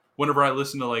 Like whenever I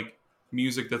listen to like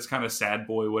music that's kind of sad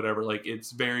boy whatever, like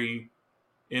it's very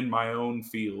in my own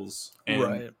feels, and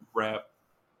Right. rap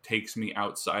takes me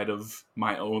outside of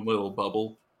my own little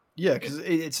bubble. Yeah, because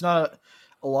it's not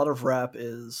a lot of rap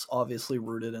is obviously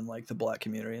rooted in like the black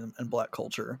community and black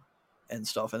culture and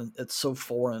stuff, and it's so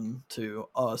foreign to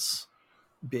us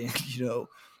being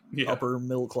Yeah. upper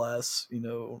middle class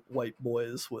white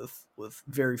boys with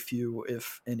very few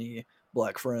if any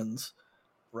black friends,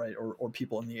 right, or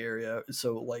people in the area.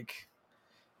 So like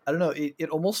I don't know, it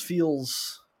almost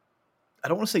feels, I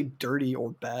don't want to say dirty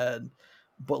or bad,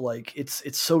 but like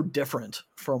it's so different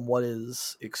from what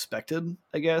is expected,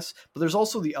 I guess. But there's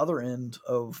also the other end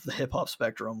of the hip hop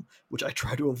spectrum, which I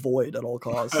try to avoid at all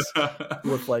costs,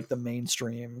 with like the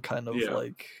mainstream kind of Yeah.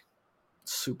 like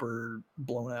super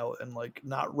blown out and like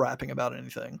not rapping about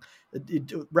anything.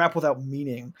 Rap without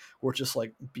meaning, or just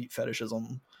like beat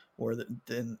fetishism, or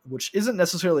then which isn't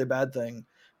necessarily a bad thing,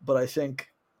 but I think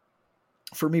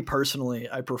for me personally,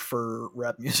 I prefer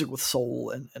rap music with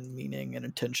soul and meaning and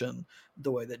intention the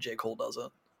way that J. Cole does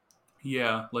it.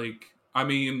 Yeah, like I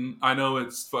mean, I know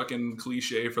it's fucking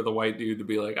cliche for the white dude to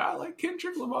be like, I like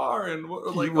Kendrick Lamar and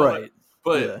like all that, Right.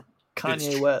 but Yeah. it's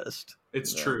Kanye West.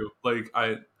 it's Yeah. true. Like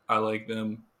I like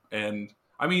them, and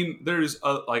I mean, there's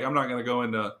like I'm not gonna go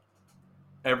into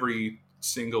every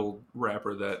single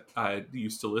rapper that I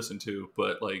used to listen to,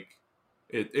 but like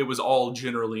it was all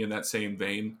generally in that same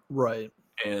vein, Right.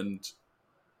 and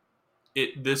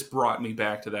this brought me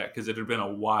back to that because it had been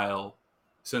a while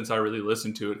since I really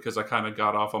listened to it because I kind of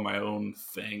got off on my own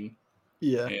thing,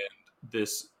 Yeah. and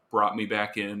this brought me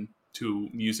back in to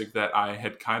music that I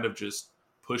had kind of just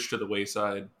pushed to the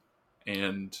wayside.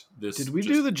 And this Did we do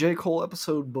just, the J. Cole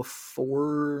episode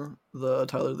before the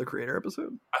Tyler the Creator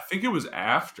episode? I think it was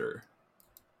after.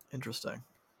 Interesting.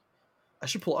 I'm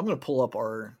gonna pull up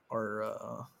our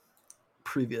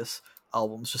previous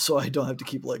albums just so I don't have to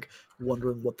keep like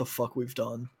wondering what the fuck we've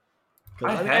done.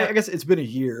 Because I guess it's been a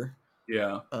year.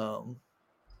 Yeah.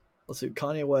 Let's see,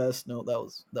 Kanye West. No, that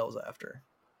was after.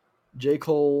 J.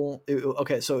 Cole.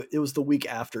 Okay, so it was the week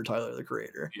after Tyler the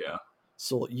Creator. Yeah.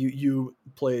 So you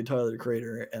played Tyler the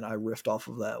Creator, and I riffed off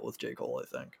of that with J. Cole,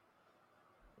 I think.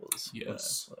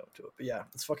 Yes. When I went to it. But yeah,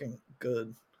 it's fucking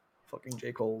good. Fucking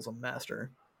J. Cole's a master.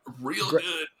 Real good.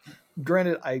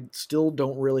 Granted, I still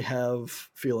don't really have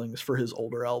feelings for his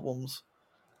older albums,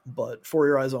 but For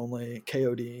Your Eyes Only,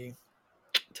 KOD,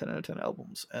 10 out of 10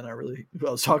 albums. And I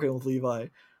was talking with Levi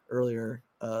earlier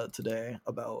today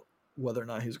about whether or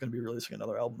not he's going to be releasing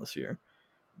another album this year,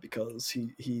 because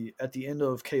he at the end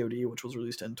of KOD, which was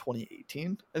released in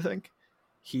 2018, I think,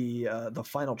 he the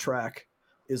final track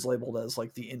is labeled as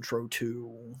like the intro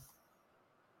to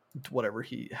whatever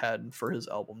he had for his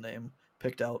album name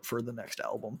picked out for the next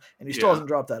album, and he still hasn't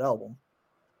dropped that album,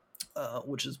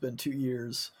 which has been 2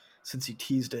 years since he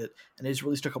teased it, and he's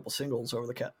released a couple singles over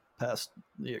the past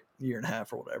year and a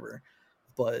half or whatever,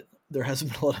 but there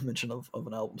hasn't been a lot of mention of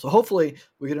an album. So hopefully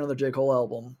we get another J. Cole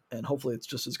album, and hopefully it's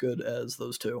just as good as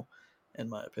those two, in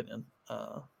my opinion.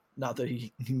 Not that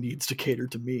he needs to cater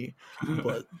to me,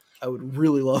 but I would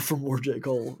really love for more J.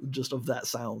 Cole, just of that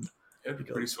sound. It'd be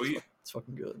pretty sweet. It's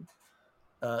fucking good.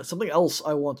 Something else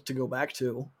I want to go back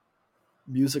to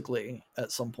musically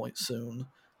at some point soon,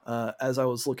 as I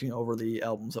was looking over the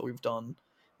albums that we've done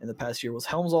in the past year, was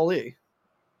Helms Ali.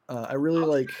 I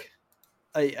really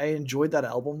I enjoyed that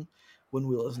album when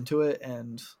we listened to it,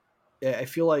 and I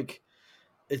feel like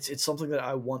it's something that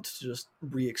I want to just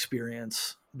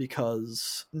re-experience,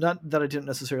 because not that I didn't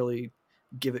necessarily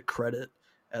give it credit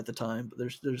at the time, but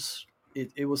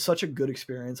it was such a good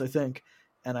experience, I think,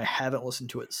 and I haven't listened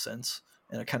to it since,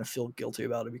 and I kind of feel guilty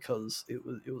about it because it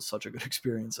was such a good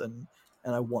experience, and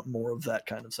I want more of that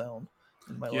kind of sound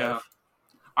in my life.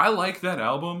 I like that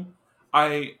album.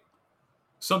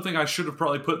 Something I should have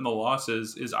probably put in the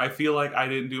losses is I feel like I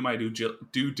didn't do my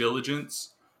due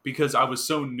diligence because I was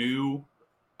so new.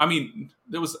 I mean,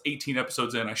 there was 18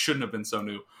 episodes in. I shouldn't have been so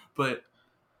new, but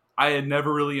I had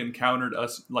never really encountered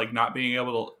us like not being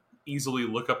able easily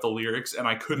look up the lyrics, and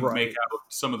I couldn't make out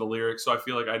some of the lyrics, so I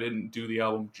feel like I didn't do the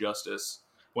album justice.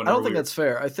 I don't think that's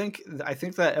fair. I think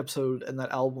that episode and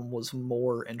that album was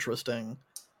more interesting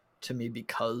to me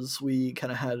because we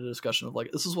kind of had a discussion of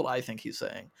like, this is what I think he's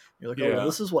saying. You're like, oh, well,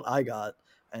 this is what I got,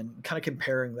 and kind of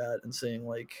comparing that and saying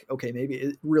like, okay,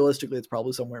 maybe realistically it's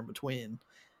probably somewhere in between,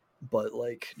 but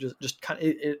like just kind of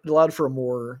it allowed for a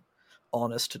more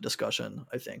honest discussion,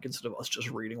 I think, instead of us just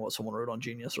reading what someone wrote on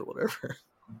Genius or whatever.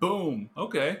 Boom.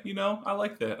 Okay, I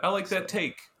like that. I like that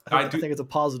take. I think it's a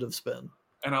positive spin,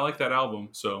 and I like that album.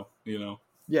 So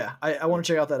yeah, I want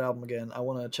to check out that album again. I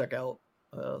want to check out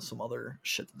some other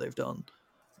shit that they've done,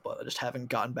 but I just haven't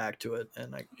gotten back to it,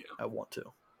 and I want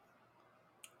to.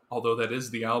 Although that is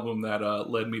the album that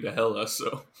led me to Hella,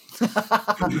 so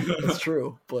that's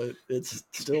true. But it's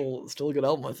still a good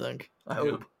album, I think. I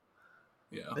hope.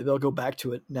 Yeah. Maybe I'll go back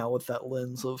to it now with that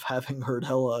lens of having heard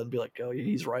Hella and be like, oh,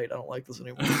 he's right. I don't like this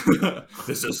anymore.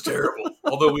 This is terrible.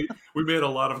 Although we made a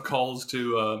lot of calls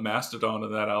to Mastodon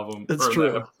in that album. It's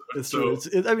true. It's true.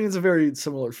 It's a very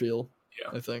similar feel. Yeah,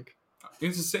 I think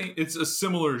it's the same. It's a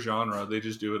similar genre. They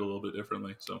just do it a little bit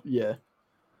differently. So yeah,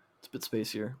 it's a bit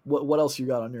spacier. What else you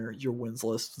got on your wins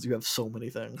list? You have so many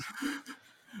things.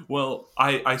 Well,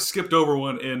 I skipped over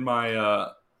one in my.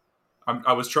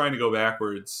 I was trying to go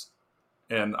backwards,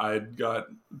 and I got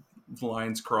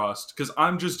lines crossed because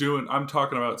I'm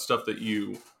talking about stuff that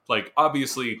you like.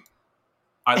 Obviously,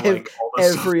 I like all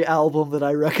this every album that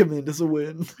I recommend is a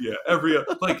win. Yeah, every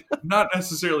like not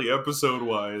necessarily episode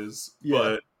wise,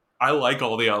 but I like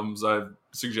all the albums I've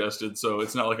suggested, so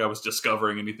it's not like I was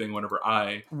discovering anything whenever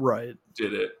I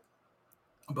did it.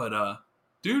 But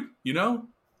dude,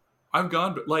 I've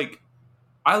gone like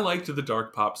I liked the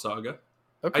Dark Pop Saga.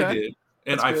 Okay. I did.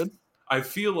 And I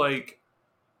feel like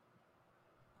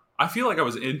I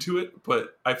was into it,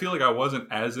 but I feel like I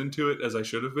wasn't as into it as I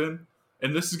should have been.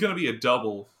 And this is going to be a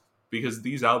double because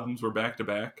these albums were back to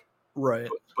back. Right.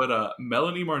 But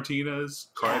Melanie Martinez,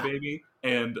 Crybaby,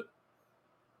 and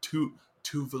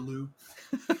Tuvalu,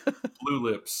 Blue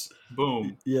Lips.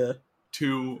 Boom. Yeah.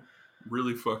 2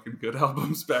 really fucking good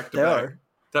albums back to back.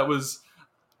 That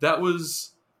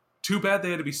was too bad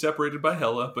they had to be separated by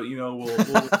Hella, but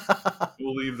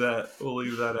we'll leave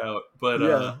that out. But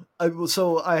yeah,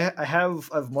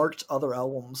 I've marked other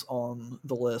albums on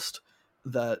the list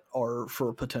that are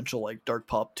for potential like Dark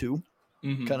Pop 2,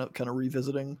 kind of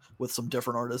revisiting with some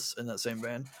different artists in that same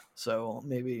vein. So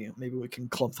maybe we can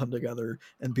clump them together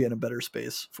and be in a better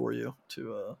space for you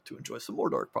to enjoy some more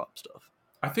Dark Pop stuff.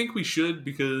 I think we should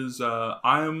because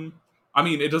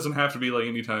it doesn't have to be like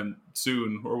anytime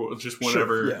soon or just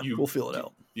whenever we'll feel it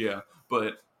out. Yeah,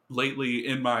 but lately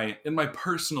in my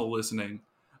personal listening,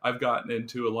 I've gotten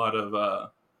into a lot of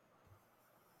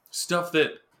stuff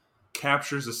that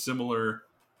captures a similar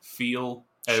feel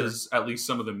as at least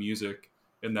some of the music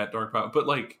in that Dark Pop. But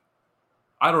like,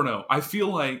 I don't know. I feel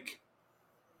like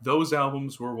those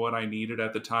albums were what I needed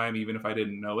at the time, even if I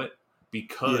didn't know it,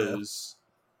 because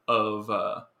of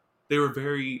they were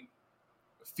very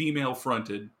female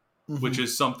fronted, which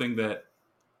is something that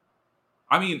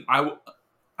I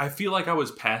feel like I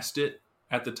was past it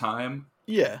at the time.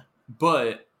 Yeah.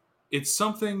 But it's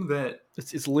something that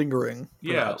it's lingering.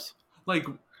 Perhaps. Yeah. Like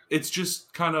it's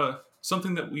just kind of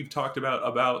something that we've talked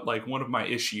about like one of my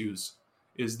issues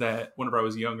is that whenever I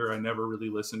was younger, I never really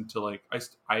listened to like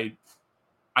I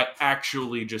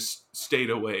actually just stayed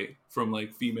away from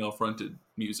like female fronted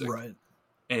music. Right.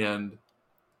 And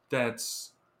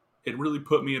it really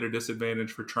put me at a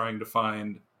disadvantage for trying to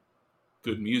find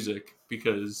good music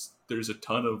because there's a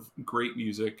ton of great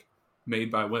music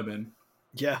made by women.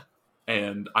 Yeah.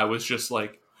 And I was just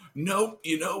like, nope,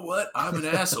 you know what? I'm an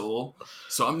asshole,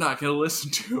 so I'm not going to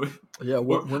listen to it. Yeah,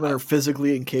 women are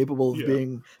physically incapable of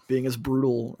being as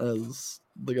brutal as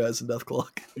the guys in Death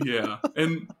Clock. Yeah.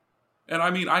 And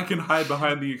I can hide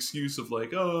behind the excuse of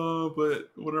like, oh,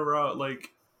 but whatever,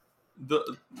 like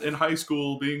in high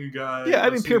school being a guy. Yeah,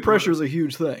 peer pressure is a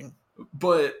huge thing.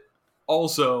 But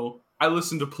also, I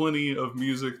listen to plenty of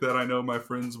music that I know my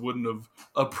friends wouldn't have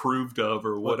approved of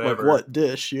or whatever. Like what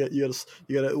dish? You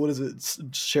gotta. What is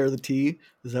it? Share the tea?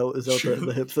 Is that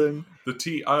the hip thing? The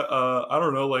tea. I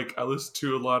don't know. Like I listen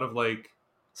to a lot of like.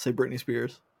 Say Britney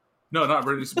Spears. No, not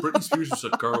Britney. Britney Spears was a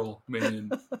girl, man.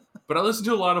 But I listen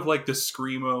to a lot of like the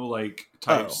screamo like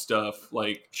type stuff,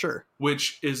 like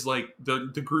which is like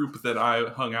the group that I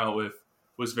hung out with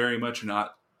was very much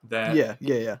not that.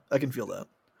 Yeah. I can feel that.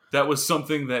 That was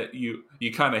something that you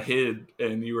kind of hid,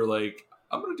 and you were like,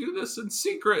 "I'm gonna do this in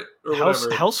secret," or whatever.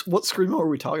 What screamo are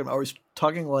we talking about? Are we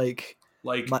talking like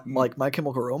like My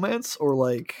Chemical Romance, or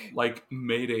like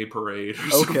Mayday Parade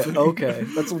or okay, something. Okay,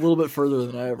 that's a little bit further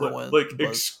than I ever went.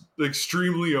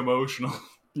 Extremely emotional,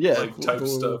 yeah, type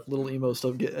stuff. Little emo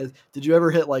stuff. Did you ever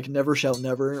hit like Never Shout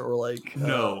Never, or like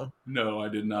no, I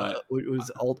did not. It was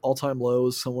all time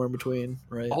lows, somewhere in between,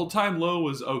 right? All Time Low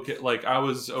was okay. Like I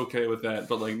was okay with that,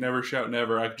 but like Never Shout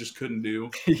Never, I just couldn't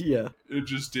do. Yeah, it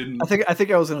just didn't. I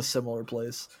think I was in a similar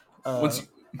place. I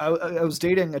was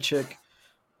dating a chick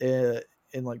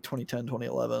in like 2010,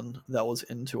 2011 that was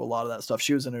into a lot of that stuff.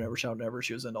 She was into Never Shout Never.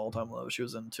 She was into All Time Low. She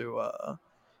was into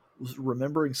was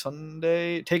Remembering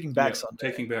Sunday, Taking Back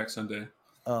Sunday,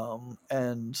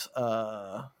 and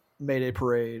Mayday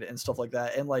Parade and stuff like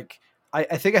that. And like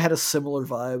I think I had a similar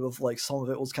vibe of like some of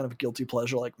it was kind of a guilty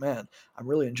pleasure. Like, man, I'm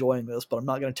really enjoying this, but I'm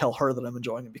not going to tell her that I'm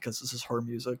enjoying it because this is her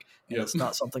music and it's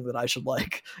not something that I should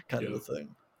like, kind of a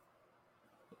thing.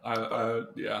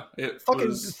 It fucking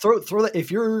was... throw that.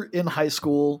 If you're in high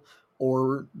school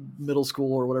or middle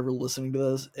school or whatever listening to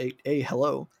this, hey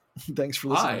hello, thanks for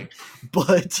listening.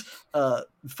 But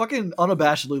fucking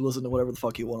unabashedly listen to whatever the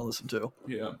fuck you want to listen to.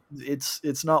 Yeah,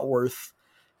 it's not worth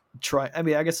trying. I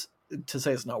mean, I guess to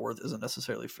say it's not worth isn't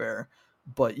necessarily fair,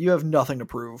 but you have nothing to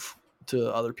prove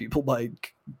to other people by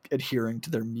adhering to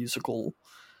their musical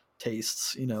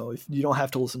tastes. You know, if you don't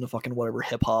have to listen to fucking whatever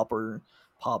hip hop or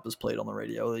pop is played on the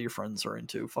radio that your friends are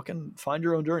into, fucking find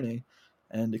your own journey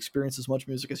and experience as much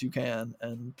music as you can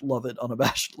and love it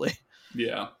unabashedly.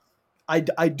 Yeah. I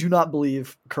do not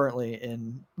believe currently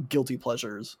in guilty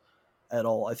pleasures at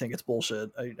all. I think it's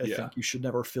bullshit. I think you should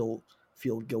never feel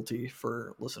guilty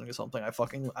for listening to something.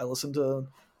 I listen to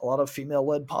a lot of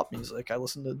female-led pop music. I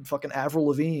listened to fucking Avril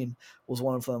Lavigne was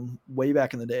one of them way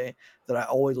back in the day that I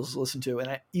always listened to.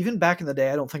 And even back in the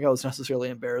day, I don't think I was necessarily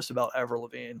embarrassed about Avril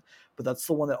Lavigne, but that's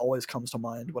the one that always comes to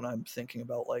mind when I'm thinking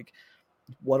about like,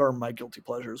 what are my guilty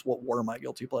pleasures? What were my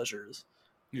guilty pleasures?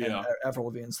 Yeah. And Avril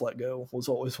Lavigne's Let Go was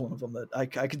always one of them that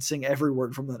I could sing every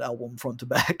word from that album front to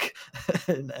back.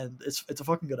 and it's a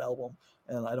fucking good album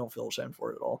and I don't feel ashamed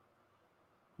for it at all.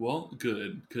 Well,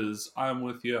 good, because I'm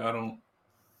with you. I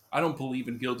don't believe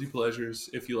in guilty pleasures.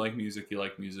 If you like music, you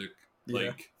like music.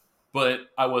 Yeah. But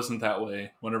I wasn't that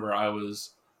way whenever I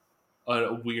was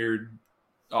a weird,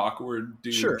 awkward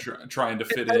dude trying to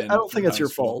fit in. I don't think it's your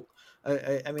fault.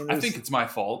 I mean, I think it's my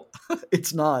fault.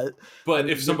 It's not. But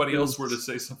if somebody else were to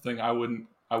say something, I wouldn't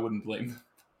blame them.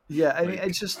 Yeah, I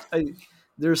mean,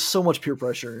 there's so much peer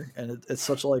pressure, and it's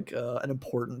such like an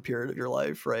important period of your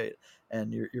life, right?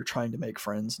 And you're trying to make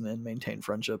friends and maintain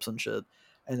friendships and shit,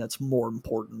 and that's more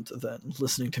important than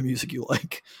listening to music you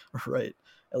like, right?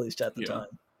 At least at the time.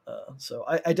 So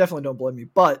I definitely don't blame you.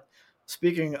 But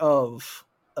speaking of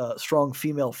strong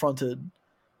female-fronted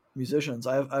musicians,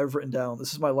 I've written down,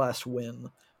 this is my last win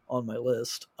on my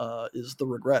list, is The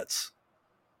Regrets.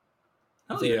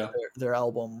 Their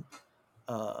album,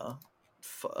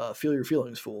 Feel Your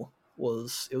Feelings, Fool.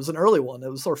 It was an early one. It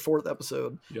was our 4th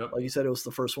episode. Yep. Like you said, it was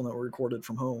the first one that we recorded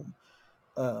from home.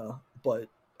 But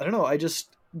I don't know. I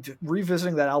just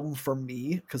revisiting that album for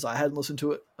me, because I hadn't listened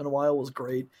to it in a while, was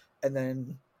great. And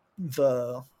then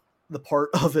the part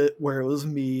of it where it was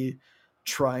me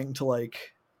trying to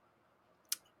like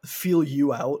feel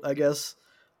you out, I guess,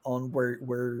 on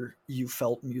where you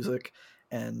felt music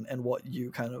and what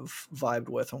you kind of vibed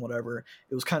with and whatever.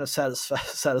 It was kind of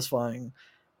satisfying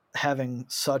having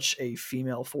such a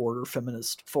female forward or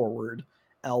feminist forward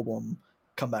album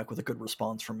come back with a good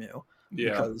response from you.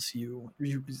 Yeah. Because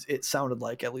it sounded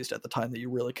like, at least at the time, that you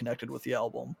really connected with the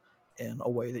album in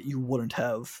a way that you wouldn't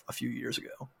have a few years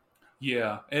ago.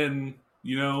 Yeah. And,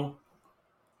 you know,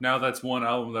 now that's one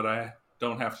album that I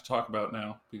don't have to talk about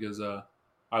now, because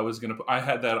I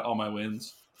had that on my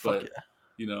wins, but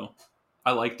you know,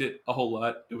 I liked it a whole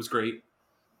lot. It was great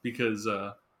because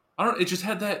it just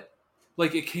had that,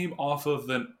 like, it came off of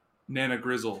the Nana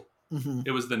Grizzle. Mm-hmm.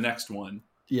 It was the next one.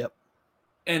 Yep.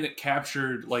 And it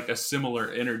captured like a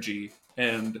similar energy.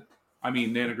 And I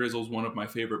mean, Nana Grizzle is one of my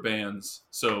favorite bands.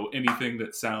 So anything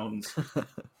that sounds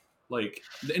like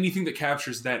anything that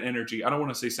captures that energy, I don't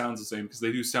want to say sounds the same because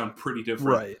they do sound pretty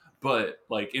different. Right. But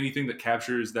like anything that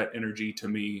captures that energy to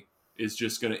me is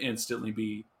just going to instantly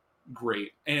be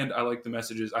great. And I like the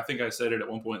messages. I think I said it at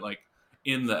one point, like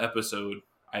in the episode,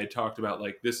 I had talked about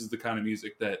like, this is the kind of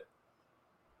music that,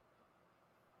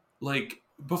 like,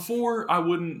 before I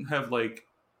wouldn't have like,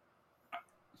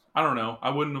 I don't know, I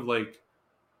wouldn't have like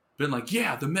been like,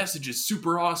 yeah, the message is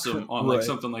super awesome on like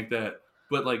something like that.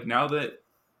 But like now that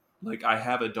like I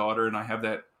have a daughter and I have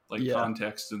that like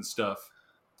context and stuff,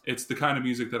 it's the kind of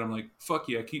music that I'm like, fuck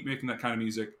yeah, keep making that kind of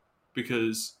music,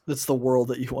 because it's the world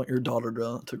that you want your daughter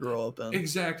to grow up in.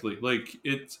 Exactly. Like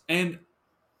it's, and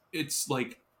it's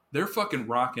like they're fucking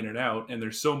rocking it out, and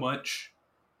there's so much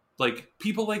like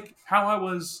people like how I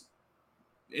was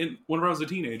whenever I was a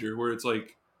teenager, where it's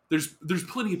like there's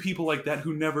plenty of people like that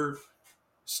who never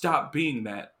stop being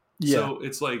that. Yeah. So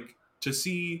it's like to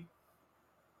see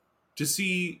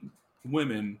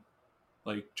women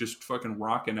like just fucking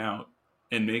rocking out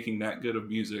and making that good of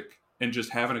music and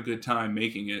just having a good time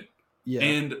making it, Yeah.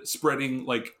 and spreading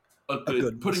like a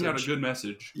good putting out a message. good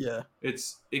message. Yeah.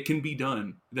 It can be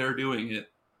done. They're doing it.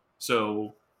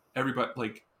 So everybody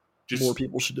like just more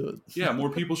people should do it. Yeah, more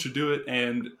people should do it,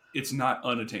 and it's not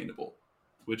unattainable,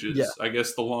 which is I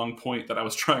guess the long point that I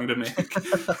was trying to make.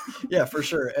 Yeah, for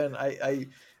sure. And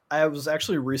I was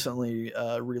actually recently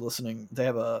re-listening. They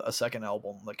have a second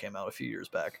album that came out a few years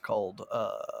back called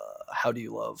How Do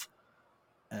You Love?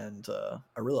 And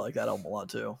I really like that album a lot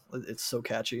too. It's so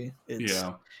catchy.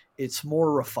 It's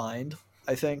more refined,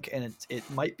 I think, and it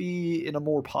might be in a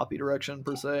more poppy direction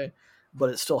per se, but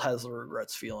it still has the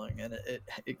Regrets feeling, and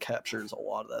it captures a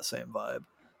lot of that same vibe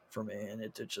for me, and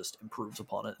it just improves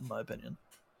upon it in my opinion.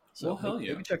 So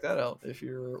maybe check that out if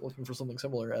you're looking for something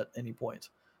similar at any point.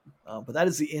 But that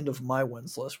is the end of my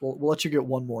wins list. We'll let you get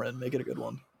one more and make it a good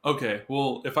one. Okay,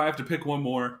 well, if I have to pick one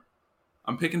more,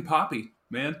 I'm picking Poppy,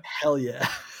 man. Hell yeah.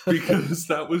 Because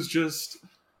that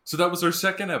was our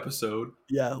second episode.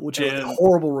 Yeah, which was a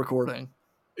horrible recording.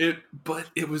 But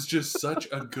it was just such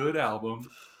a good album.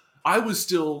 I was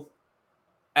still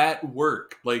at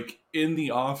work, like in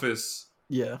the office.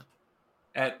 Yeah.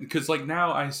 Because like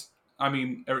now I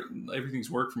mean everything's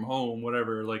work from home,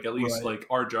 whatever. Like at least like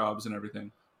our jobs and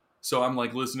everything. So I'm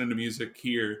like listening to music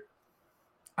here.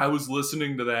 I was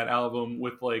listening to that album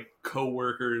with like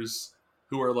coworkers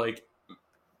who are like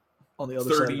on the other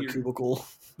side of the cubicle.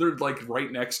 They're like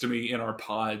right next to me in our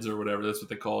pods or whatever. That's what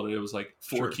they called it. It was like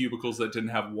 4 cubicles that didn't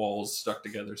have walls stuck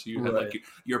together. So you had like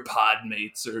your pod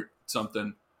mates or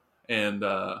something. And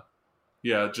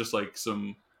just like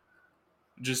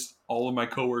just all of my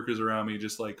coworkers around me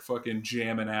just like fucking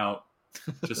jamming out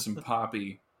just some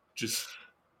Poppy.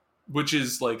 Which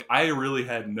is like, I really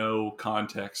had no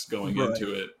context going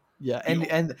into it. Yeah,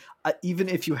 and even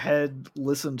if you had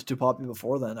listened to Poppy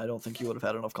before then, I don't think you would have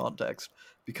had enough context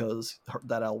because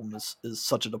that album is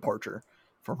such a departure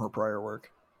from her prior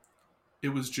work. It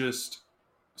was just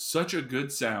such a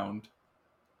good sound,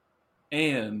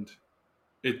 and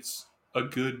it's a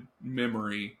good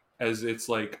memory as it's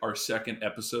like our second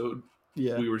episode.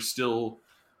 Yeah. We were still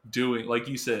doing, like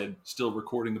you said, still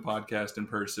recording the podcast in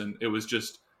person. It was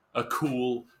just a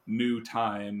cool new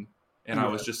time. And I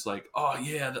was just like, oh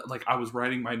yeah, like I was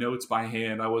writing my notes by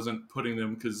hand. I wasn't putting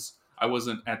them because I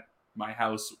wasn't at my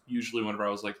house usually whenever I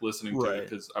was like listening to it,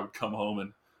 because I would come home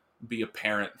and be a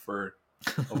parent for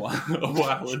a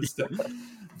while instead.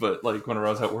 But like whenever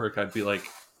I was at work, I'd be like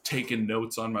taking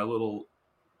notes on my little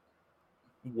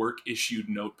work issued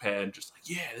notepad, just like,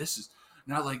 yeah, this is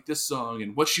not like this song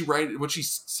and what she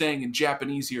sang in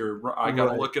Japanese here. I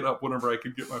gotta look it up whenever I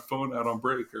could get my phone out on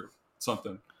break or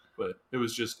something. But it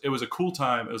was a cool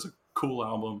time. It was a cool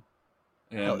album,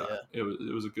 and it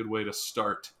was a good way to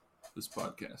start this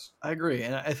podcast. I agree,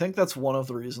 and I think that's one of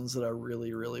the reasons that I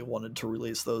really, really wanted to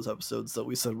release those episodes that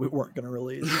we said we weren't going to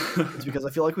release. Is because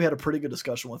I feel like we had a pretty good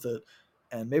discussion with it,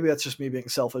 and maybe that's just me being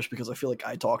selfish because I feel like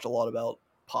I talked a lot about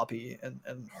Poppy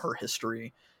and her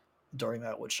history during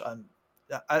that, which I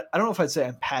don't know if I'd say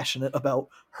I'm passionate about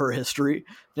her history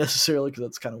necessarily, because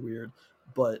that's kind of weird,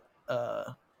 but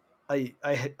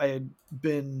I had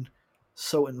been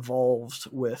so involved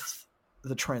with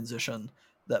the transition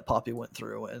that Poppy went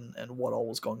through and what all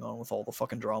was going on with all the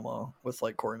fucking drama with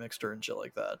like Corey Mixter and shit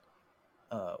like that,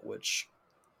 which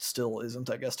still isn't,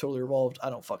 I guess, totally resolved. I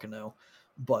don't fucking know.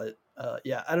 But I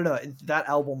don't know. That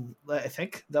album, I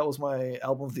think that was my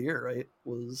album of the year, right?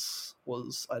 Was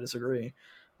I Disagree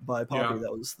by Poppy.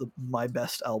 That was my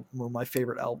best album or my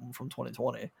favorite album from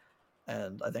 2020.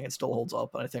 And I think it still holds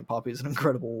up. And I think Poppy is an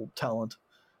incredible talent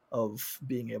of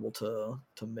being able to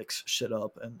mix shit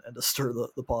up and to stir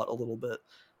the pot a little bit,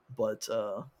 but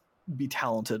be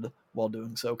talented while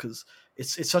doing so. Because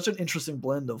it's such an interesting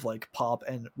blend of like pop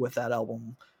and with that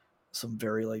album, some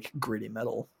very like gritty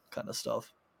metal kind of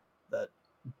stuff that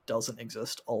doesn't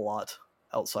exist a lot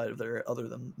outside of there other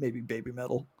than maybe Baby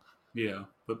Metal. Yeah,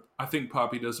 but I think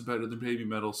Poppy does it better than Baby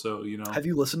Metal, so, you know. Have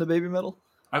you listened to Baby Metal?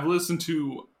 I've listened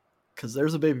to... Because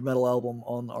there's a Baby Metal album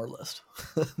on our list.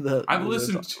 I've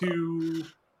listened to,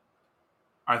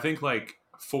 I think, like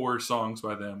 4 songs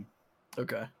by them.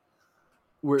 Okay.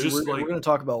 We're going to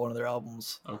talk about one of their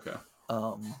albums. Okay.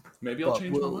 Maybe I'll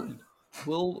change my mind.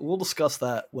 We'll discuss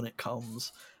that when it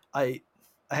comes. I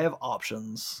have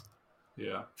options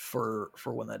Yeah. For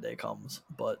when that day comes.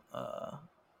 But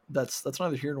that's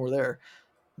neither here nor there.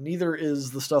 Neither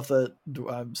is the stuff that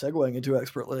I'm segueing into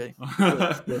expertly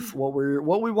with what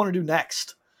we want to do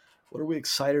next. What are we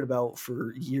excited about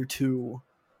for year 2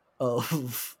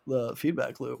 of the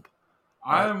feedback loop?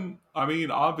 I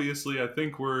mean, obviously, I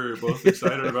think we're both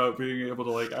excited about being able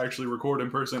to like actually record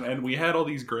in person, and we had all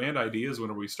these grand ideas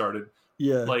when we started.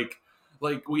 Yeah, like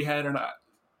we had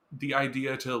the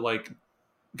idea to like,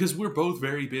 because we're both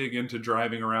very big into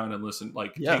driving around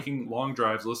and taking long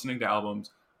drives, listening to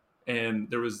albums, and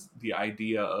there was the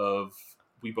idea of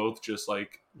we both just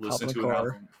like listen to an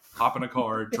album, hop in a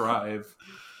car, drive,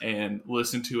 and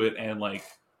listen to it, and like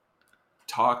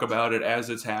talk about it as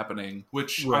it's happening,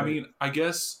 which right. I mean, I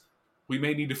guess we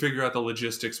may need to figure out the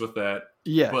logistics with that.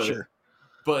 Yeah, sure.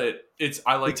 But it's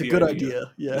a good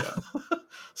idea. Yeah.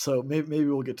 So maybe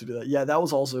we'll get to do that. Yeah, that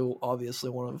was also obviously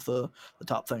one of the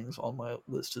top things on my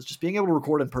list, is just being able to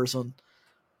record in person.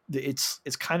 It's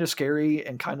kind of scary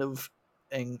and kind of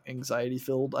anxiety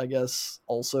filled, I guess,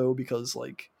 also because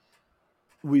like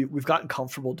we've gotten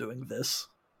comfortable doing this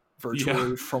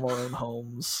virtually from our own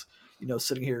homes. You know,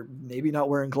 sitting here, maybe not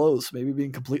wearing clothes, maybe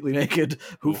being completely naked.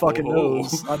 Who fucking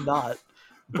knows? I'm not.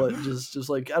 But just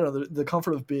like, I don't know, the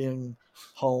comfort of being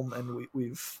home, and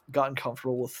we've gotten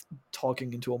comfortable with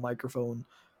talking into a microphone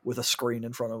with a screen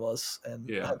in front of us and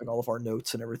having all of our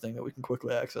notes and everything that we can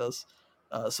quickly access.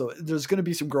 So there's going to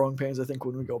be some growing pains, I think,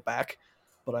 when we go back,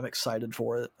 but I'm excited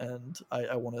for it, and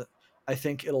I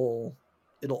think it'll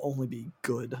only be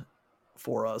good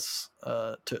for us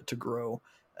to grow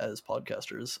as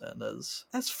podcasters and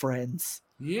as friends.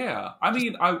 Yeah, I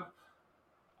mean,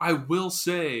 I will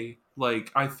say,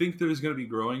 like, I think there's going to be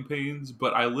growing pains,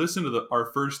 but I listened to our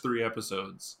first 3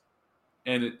 episodes,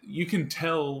 and you can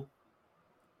tell.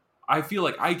 I feel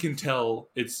like I can tell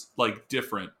it's like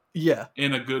different. Yeah,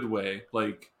 in a good way.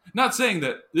 Like, not saying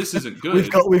that this isn't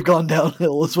good. we've gone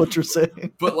downhill, is what you're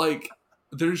saying. But like,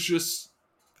 there's just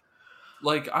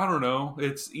like, I don't know.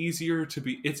 It's easier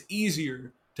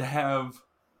to have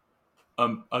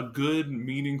a good,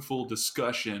 meaningful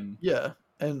discussion. Yeah,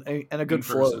 and a good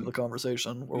flow of the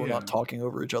conversation where we're not talking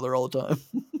over each other all the time,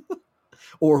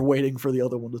 or waiting for the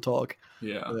other one to talk.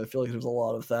 Yeah, I feel like there's a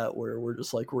lot of that where we're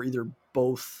just like, we're either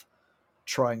both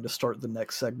trying to start the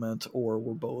next segment, or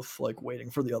we're both like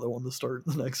waiting for the other one to start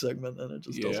the next segment, and it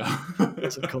just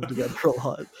doesn't come together a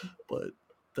lot. But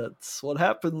that's what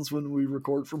happens when we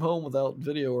record from home without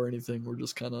video or anything. We're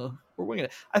just we're winging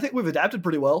it. I think we've adapted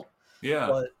pretty well. Yeah.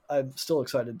 But I'm still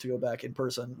excited to go back in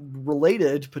person.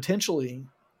 Related, potentially,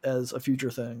 as a future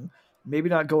thing. Maybe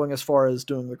not going as far as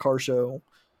doing the car show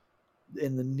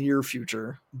in the near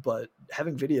future, but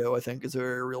having video, I think, is a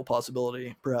very real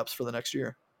possibility, perhaps for the next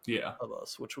year. Yeah. Of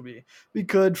us, which would be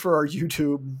good for our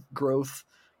YouTube growth,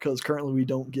 because currently we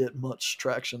don't get much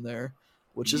traction there,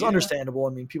 which is understandable. I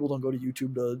mean, people don't go to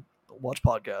YouTube to watch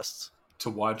podcasts. To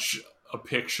watch a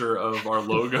picture of our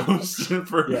logos.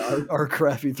 Our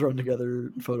crappy thrown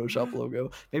together Photoshop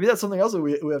logo. Maybe that's something else that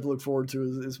we have to look forward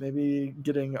to, is maybe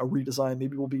getting a redesign.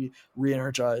 Maybe we'll be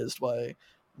re-energized by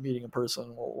meeting in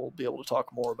person. We'll be able to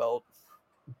talk more about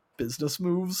business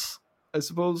moves, I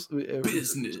suppose.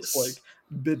 Business. Like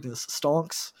business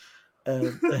stonks.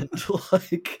 And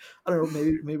like, I don't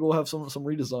know, maybe we'll have some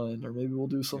redesign, or maybe we'll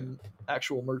do some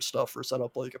actual merch stuff, or set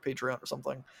up like a Patreon or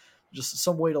something. Just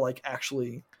some way to like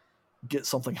actually get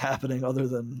something happening other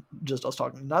than just us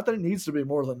talking. Not that it needs to be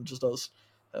more than just us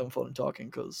having fun and talking,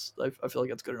 because I feel like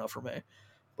that's good enough for me.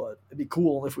 But it'd be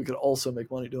cool if we could also make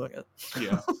money doing it.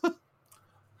 Yeah.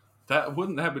 That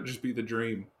wouldn't have it just be the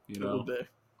dream, you know? It would be.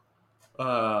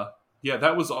 Yeah,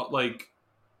 that was like,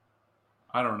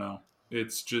 I don't know.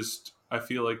 It's just, I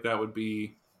feel like that would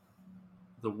be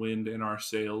the wind in our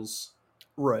sails.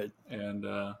 Right. And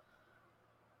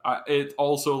it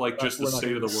also like just the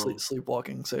state of the world.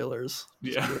 Sleepwalking sailors.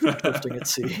 Yeah. Drifting at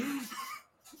sea.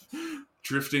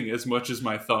 Drifting as much as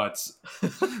my thoughts.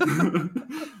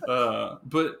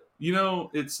 But, you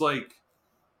know, it's like,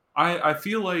 I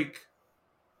feel like,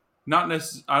 not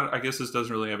necessarily, I guess this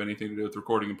doesn't really have anything to do with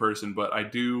recording in person, but I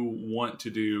do want to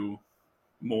do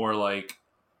more like,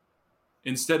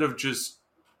 instead of just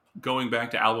going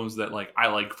back to albums that like I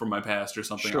like from my past or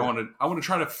something, sure. I want to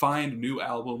try to find new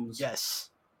albums. Yes.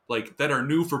 Like that are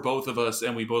new for both of us,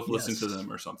 and we both listen to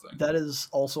them or something. That is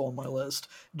also on my list.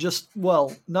 Just,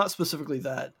 well, not specifically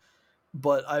that,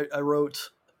 but I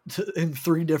wrote in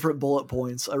 3 different bullet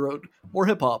points. I wrote more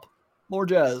hip hop, more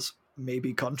jazz,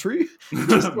 maybe country.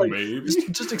 Just like, maybe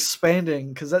just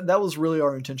expanding, because that was really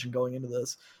our intention going into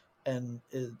this, and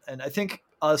I think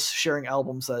us sharing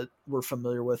albums that we're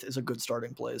familiar with is a good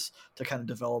starting place to kind of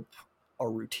develop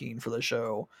our routine for the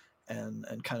show and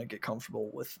kind of get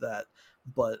comfortable with that.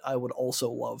 But I would also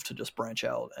love to just branch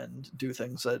out and do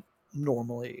things that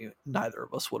normally neither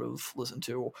of us would have listened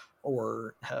to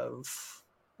or have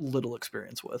little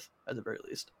experience with, at the very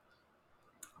least.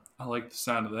 I like the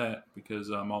sound of that because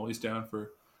I'm always down for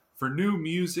new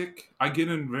music. I get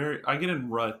in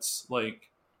ruts. Like,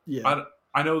 Yeah,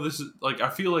 I know this is like, I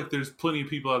feel like there's plenty of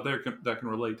people out there that can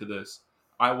relate to this.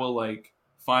 I will like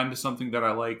find something that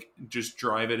I like, just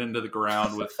drive it into the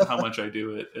ground with how much I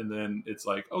do it, and then it's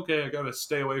like, okay, I gotta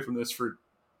stay away from this for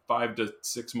 5 to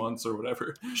 6 months or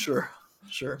whatever. sure.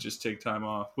 Just take time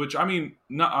off. Which, I mean,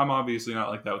 I'm obviously not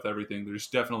like that with everything. There's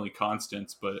definitely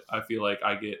constants, but I feel like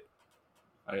I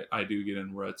do get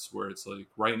in ruts where it's like,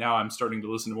 right now I'm starting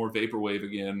to listen to more vaporwave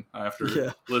again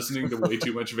after listening to way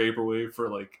too much vaporwave for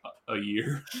like a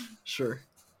year. Sure.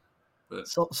 But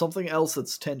Something else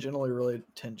that's tangentially related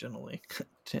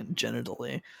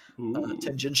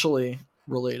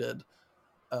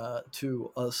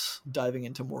to us diving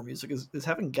into more music is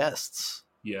having guests.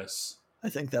 yes, I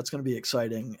think that's going to be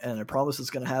exciting, and I promise it's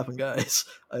going to happen, guys.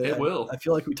 it will. I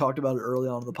feel like we talked about it early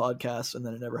on in the podcast, and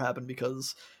then it never happened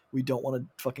because we don't want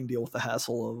to fucking deal with the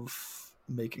hassle of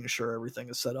making sure everything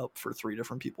is set up for 3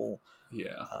 different people.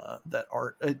 Yeah. That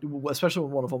aren't, especially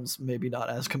when one of them's maybe not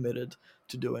as committed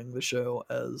to doing the show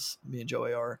as me and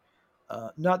Joey are.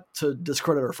 Not to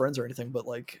discredit our friends or anything, but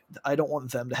like, I don't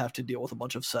want them to have to deal with a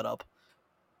bunch of setup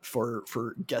for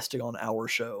guesting on our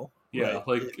show. Yeah, right?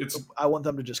 like I want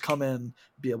them to just come in,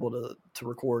 be able to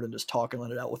record and just talk and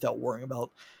let it out without worrying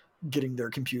about getting their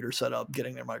computer set up,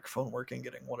 getting their microphone working,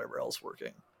 getting whatever else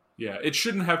working. Yeah, it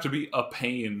shouldn't have to be a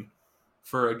pain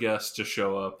for a guest to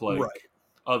show up, like, right.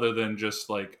 Other than just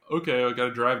like, okay, I got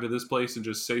to drive to this place and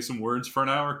just say some words for an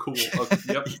hour. Cool.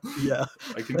 Yep. Yeah,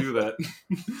 I can do that.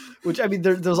 Which, I mean,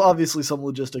 there's obviously some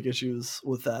logistic issues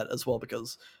with that as well,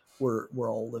 because we're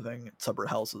all living in separate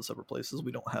houses, separate places.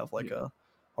 We don't have like a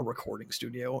recording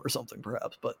studio or something,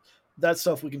 perhaps, but that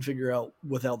stuff we can figure out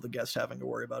without the guest having to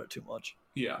worry about it too much.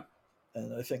 Yeah.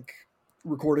 And I think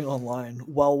recording online,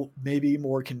 while maybe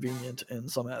more convenient in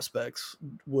some aspects,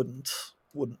 wouldn't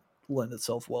lend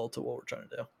itself well to what we're trying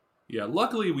to do. Yeah,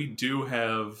 luckily we do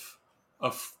have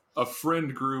a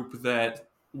friend group that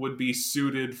would be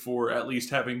suited for at least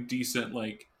having decent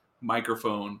like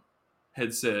microphone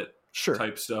headset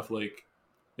type stuff. Like,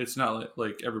 it's not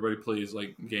like everybody plays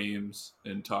like games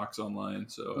and talks online,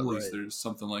 so at least there's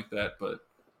something like that. But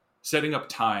setting up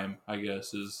time, I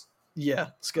guess, is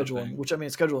scheduling. Which, I mean,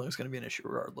 scheduling is going to be an issue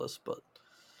regardless. But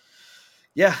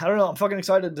yeah, I don't know. I'm fucking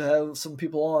excited to have some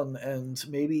people on and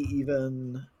maybe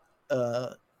even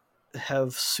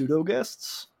have pseudo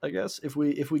guests. I guess if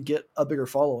we get a bigger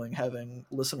following, having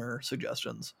listener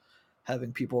suggestions,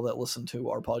 having people that listen to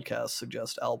our podcast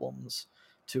suggest albums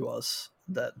to us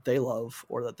that they love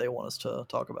or that they want us to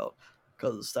talk about,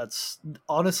 because that's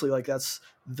honestly, like, that's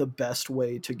the best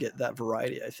way to get that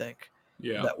variety, I think,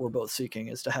 that we're both seeking,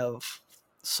 is to have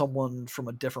someone from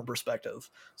a different perspective,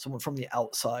 someone from the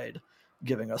outside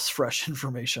giving us fresh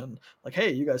information, like,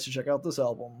 hey, you guys should check out this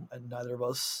album, and neither of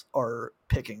us are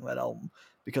picking that album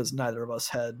because neither of us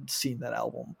had seen that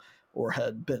album or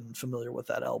had been familiar with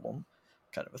that album,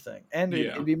 kind of a thing. And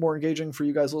it'd be more engaging for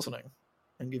you guys listening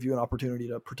and give you an opportunity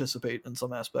to participate in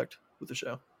some aspect with the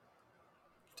show.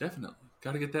 Definitely.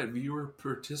 Got to get that viewer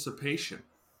participation.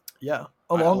 Yeah.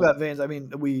 Along that vein, I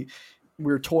mean,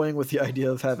 we're toying with the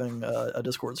idea of having a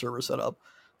Discord server set up.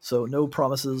 So no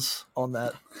promises on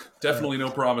that. Definitely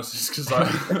no promises, because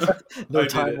no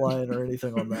timeline or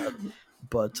anything on that.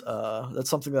 But that's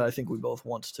something that I think we both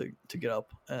want to get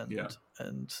up,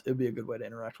 and it'd be a good way to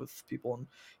interact with people and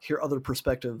hear other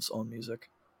perspectives on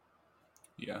music.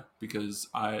 Yeah, because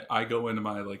I go into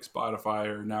my like Spotify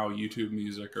or now YouTube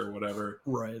Music or whatever,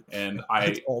 right? And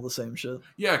it's all the same shit.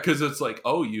 Yeah, because it's like,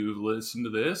 oh, you listen to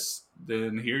this,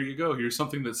 then here you go. Here's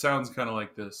something that sounds kind of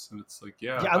like this, and it's like,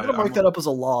 yeah. I'm gonna mark that up as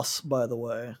a loss, by the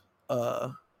way.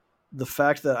 The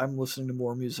fact that I'm listening to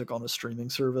more music on a streaming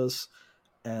service,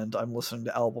 and I'm listening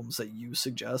to albums that you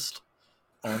suggest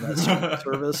on that streaming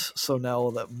service. So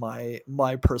now that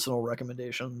my personal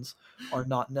recommendations are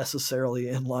not necessarily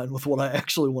in line with what I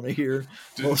actually want to hear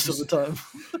most of the time.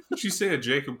 Did you say a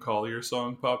Jacob Collier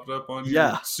song popped up on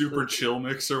your super chill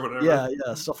mix or whatever?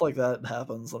 Yeah, stuff like that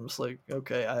happens. I'm just like,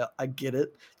 okay, I get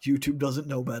it. YouTube doesn't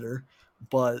know better,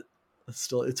 but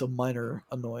it's a minor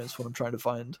annoyance when I'm trying to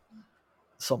find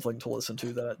something to listen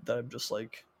to that I'm just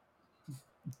like,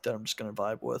 that I'm just gonna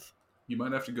vibe with. You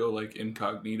might have to go like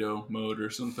incognito mode or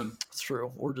something. It's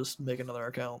true. Or just make another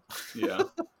account. Yeah.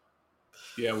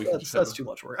 That's too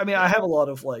much work. I mean, I have a lot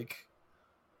of like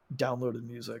downloaded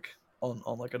music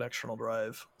on like an external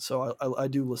drive. So I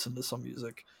do listen to some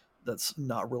music that's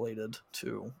not related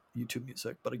to YouTube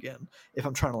Music. But again, if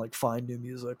I'm trying to like find new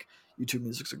music, YouTube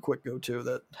Music's a quick go-to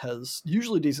that has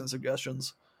usually decent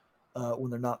suggestions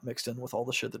when they're not mixed in with all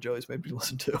the shit that Joey's made me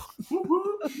listen to.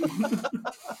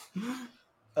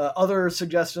 Other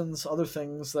suggestions, other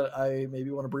things that I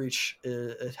maybe want to breach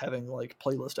is having like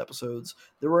playlist episodes.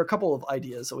 There were a couple of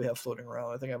ideas that we have floating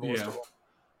around. I think I have a list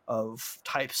of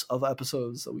types of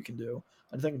episodes that we can do.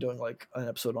 I think doing like an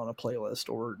episode on a playlist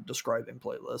or describing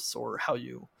playlists or how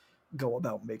you go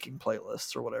about making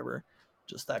playlists or whatever.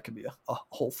 Just that could be a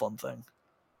whole fun thing.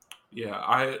 Yeah,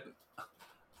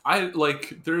 I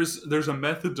like there's a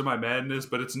method to my madness,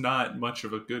 but it's not much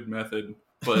of a good method.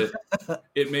 But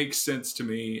it makes sense to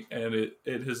me, and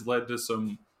it has led to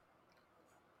some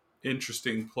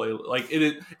interesting play. Like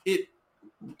it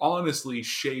honestly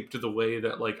shaped the way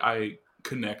that like I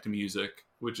connect music,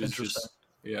 which is just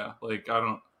like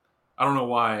I don't know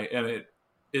why, and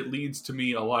it leads to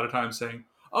me a lot of times saying,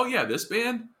 oh yeah, this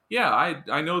band, yeah,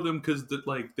 I know them because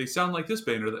like they sound like this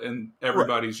band, and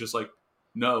everybody's just like,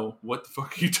 no, what the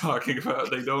fuck are you talking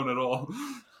about? They don't at all.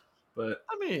 But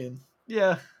I mean,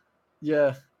 yeah.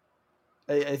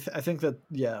 I think that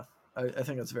I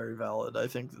think it's very valid. I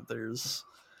think that there's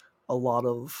a lot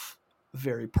of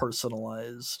very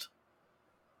personalized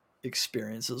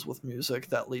experiences with music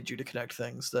that lead you to connect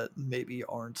things that maybe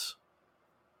aren't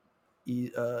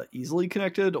easily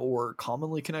connected or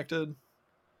commonly connected.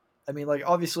 I mean, like,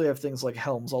 obviously I have things like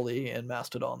Helms Ali and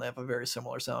Mastodon. They have a very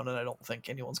similar sound, and I don't think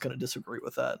anyone's going to disagree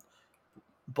with that.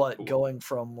 But going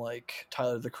from, like,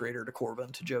 Tyler, the Creator to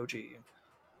Corbin to Joji,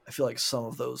 I feel like some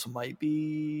of those might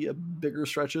be bigger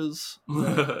stretches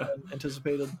than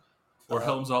anticipated. Or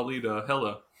Helms Ali to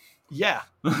Hella. Yeah.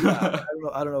 I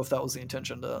don't know if that was the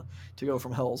intention to go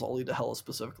from Helms Ali to Hella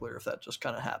specifically, or if that just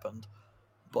kind of happened.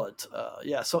 But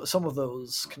so some of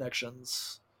those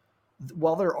connections,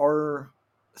 while there are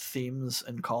themes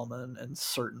in common and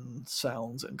certain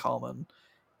sounds in common,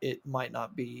 it might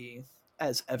not be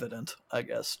as evident, I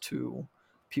guess, to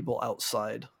people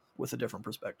outside with a different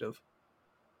perspective.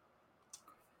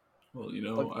 Well, you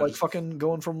know, like fucking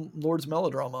going from Lord's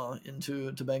Melodrama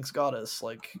into Banks Goddess,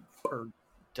 like, or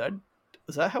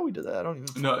is that how we did that? I don't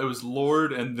even. No, it was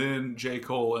Lord and then J.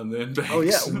 Cole and then Banks. Oh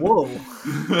yeah, whoa.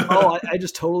 Oh, I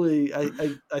just totally.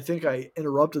 I think I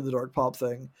interrupted the dark pop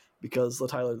thing because the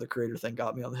Tyler the Creator thing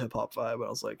got me on the hip hop vibe. I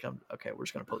was like, okay, we're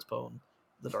just gonna postpone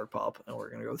the dark pop and we're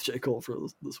gonna go with J. Cole for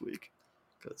this week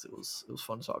because it was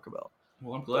fun to talk about.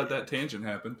 Well, I'm glad that tangent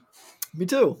happened. Me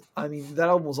too. I mean, that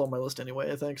album was on my list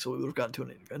anyway, I think, so we would have gotten to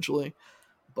it eventually.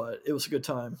 But it was a good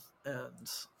time, and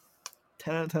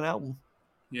 10 out of 10 album.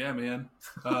 Yeah, man.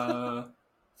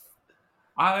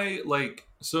 I like,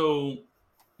 so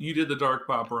you did the dark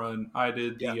pop run. I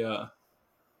did the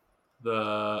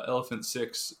Elephant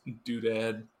Six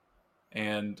doodad,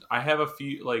 and I have a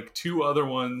few, like, two other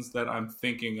ones that I'm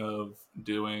thinking of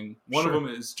doing. One of them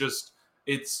is just,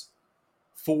 it's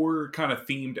 4 kind of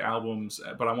themed albums,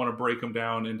 but I want to break them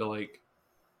down into, like,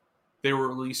 they were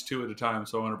released 2 at a time,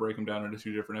 so I want to break them down into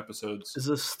 2 different episodes. Is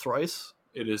this Thrice?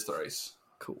 It is Thrice.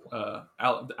 Cool.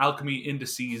 Alchemy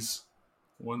Indices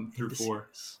 1 through 4.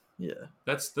 Yeah,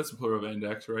 that's a plural of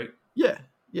index, right? Yeah.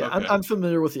 Okay. I'm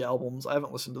familiar with the albums. I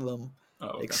haven't listened to them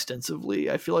extensively.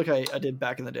 I feel like I did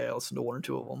back in the day. I listened to 1 or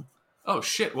 2 of them. Oh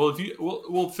shit! Well, if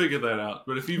we'll figure that out.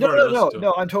 But if you've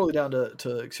no, I'm totally down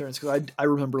to experience because I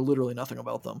remember literally nothing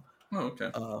about them. Oh, okay.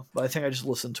 But I think I just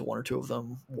listened to 1 or 2 of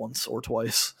them once or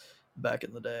twice back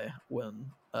in the day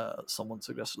when someone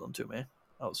suggested them to me.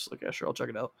 I was like, yeah, sure, I'll check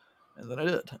it out, and then I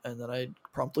did, and then I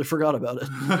promptly forgot about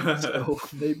it. So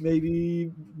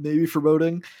maybe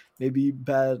foreboding, maybe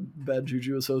bad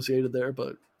juju associated there,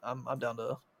 but I'm down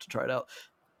to try it out.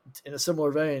 In a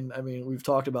similar vein, I mean, we've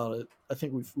talked about it. I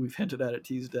think we've hinted at it,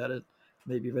 teased at it,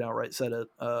 maybe even outright said it.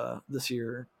 This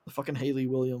year, the fucking Hayley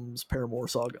Williams Paramore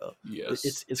saga. Yes,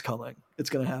 it's coming. It's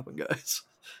gonna happen, guys.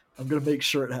 I'm gonna make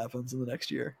sure it happens in the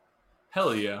next year.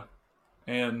 Hell yeah!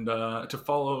 And to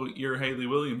follow your Hayley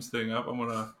Williams thing up, I'm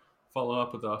gonna follow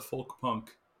up with a folk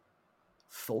punk.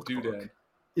 Folk doodad.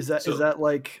 Is that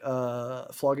like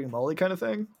Flogging Molly kind of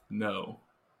thing? No,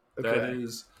 that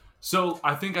is. So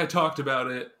I think I talked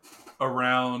about it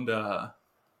around the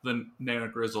Nana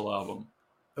Grizzle album,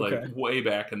 like way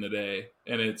back in the day,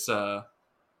 and it's I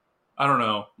don't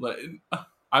know. Like,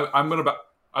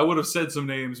 I would have said some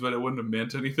names, but it wouldn't have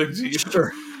meant anything to you.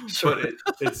 Sure. But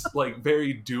it's like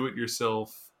very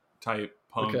do-it-yourself type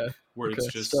punk, where it's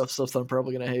just stuff that I'm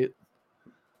probably gonna hate.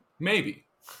 Maybe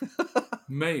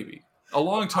a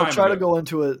long time. I'll try to go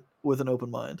into it with an open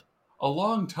mind. a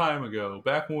long time ago,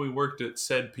 back when we worked at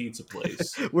said pizza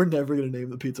place. We're never gonna name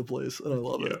the pizza place, and I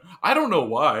love it. I don't know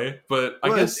why, but I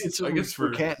guess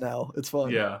we can't now. It's fine.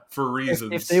 Yeah, for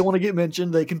reasons. If they want to get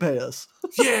mentioned, they can pay us.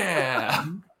 Yeah.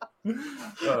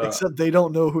 Except they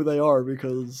don't know who they are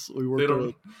because we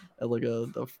worked at like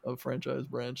a franchise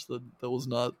branch that was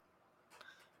not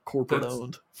corporate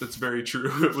owned. That's very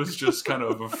true. It was just kind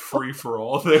of a free for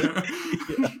all there.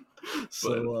 Yeah.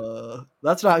 So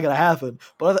that's not gonna happen.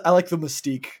 But I like the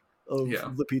mystique of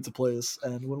the pizza place,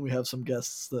 and when we have some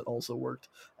guests that also worked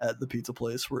at the pizza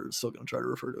place, we're still gonna try to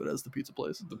refer to it as the pizza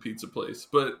place. The pizza place.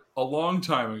 But a long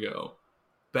time ago,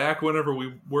 back whenever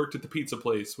we worked at the pizza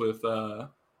place with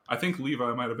I think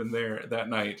Levi might have been there that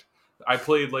night. I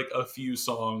played like a few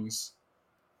songs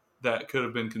that could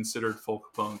have been considered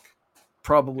folk punk.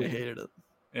 Probably hated it.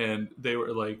 And they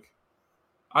were like,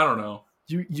 I don't know.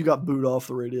 You got booed off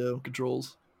the radio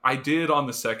controls. I did on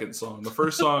the second song. The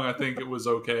first song, I think it was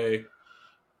okay.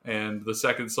 And the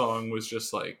second song was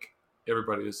just like,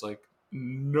 everybody was like,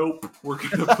 nope, we're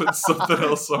going to put something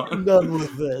else on. I'm done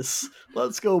with this.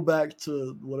 Let's go back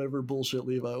to whatever bullshit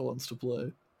Levi wants to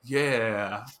play.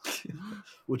 Yeah.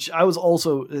 Which I was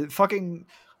also fucking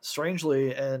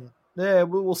strangely, and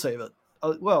we'll save it.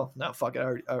 Well, no, fuck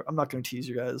it. I'm not going to tease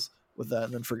you guys with that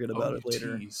and then forget about it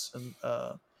later. Tease. And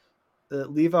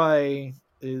Levi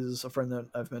is a friend that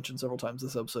I've mentioned several times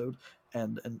this episode,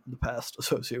 and in the past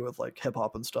associated with like hip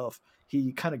hop and stuff.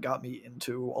 He kind of got me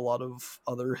into a lot of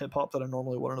other hip hop that I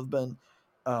normally wouldn't have been.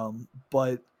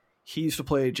 But he used to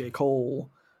play J.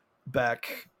 Cole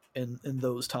back in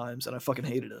those times, and I fucking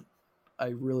hated it.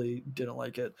 I really didn't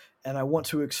like it. And I want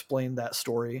to explain that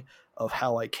story of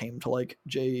how I came to like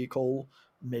J. Cole,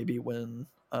 maybe when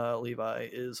Levi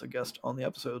is a guest on the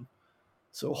episode.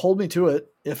 So hold me to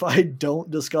it. If I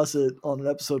don't discuss it on an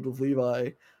episode with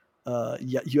Levi,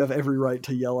 you have every right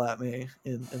to yell at me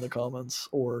in the comments,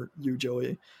 or you,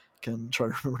 Joey, can try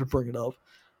to remember to bring it up.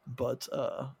 But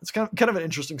it's kind of an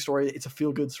interesting story. It's a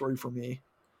feel-good story for me.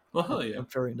 Well, hell yeah.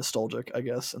 Very nostalgic, I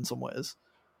guess, in some ways.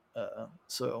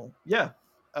 So, yeah.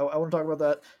 I want to talk about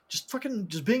that.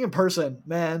 Just being in person,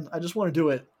 man. I just want to do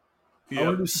it. Yep. I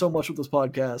want to do so much with this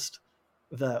podcast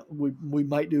that we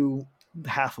might do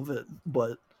half of it,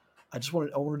 but I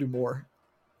want to do more.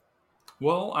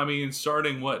 Well, I mean,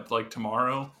 starting like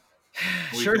tomorrow?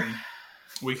 Sure.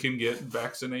 We can get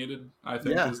vaccinated, I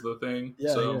think is the thing.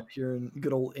 Yeah, so, here in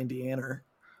good old Indiana.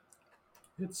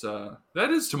 It's that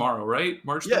is tomorrow, right?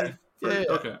 March 30th?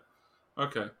 Yeah.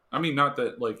 Okay. I mean, not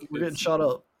that like we're getting shot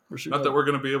up. Not that we're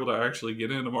going to be able to actually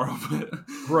get in tomorrow, but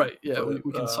right. Yeah,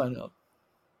 we can sign up.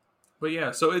 But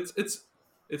yeah, so it's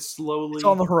slowly it's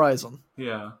on the horizon.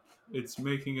 Yeah, it's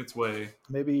making its way.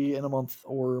 Maybe in a month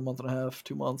or a month and a half,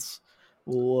 2 months,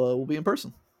 we'll be in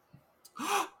person.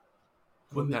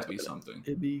 Wouldn't that be something?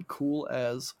 It'd be cool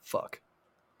as fuck.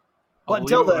 But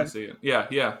until then, yeah.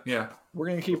 We're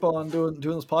gonna keep on doing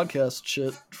this podcast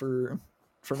shit for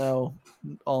now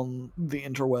on the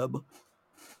interweb.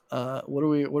 What are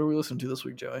we listening to this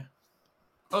week, Joey?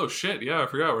 Oh shit! Yeah, I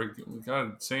forgot we got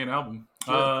a saying album.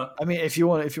 Yeah. I mean, if you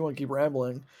want to keep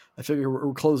rambling, I figure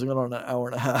we're closing in on an hour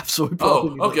and a half, so we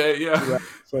probably yeah.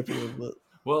 A little bit.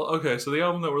 Well, okay. So the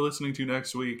album that we're listening to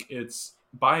next week, it's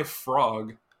by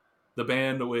Frog, the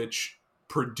band which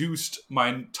produced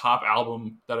my top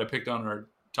album that I picked on our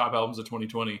top albums of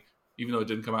 2020, even though it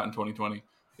didn't come out in 2020.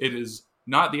 It is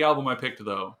not the album I picked,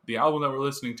 though. The album that we're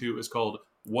listening to is called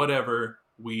Whatever.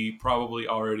 We probably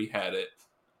already had it.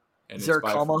 And is there a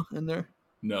comma in there?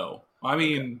 No. I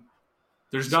mean,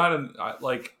 there's not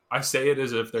like I say it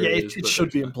as if there is. It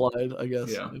should be implied, I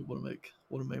guess. Yeah. It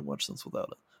wouldn't make much sense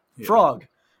without it. Yeah. Frog.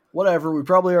 Whatever. We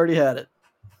probably already had it.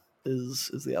 Is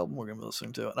the album we're going to be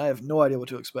listening to. And I have no idea what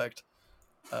to expect.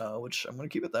 Which I'm going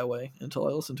to keep it that way until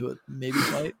I listen to it. Maybe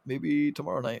tonight, maybe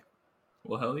tomorrow night.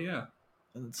 Well, hell yeah.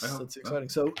 And that's exciting.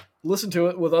 So listen to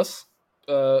it with us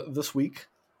this week.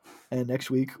 And next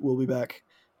week we'll be back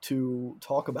to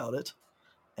talk about it.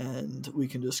 And we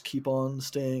can just keep on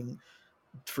staying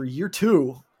for year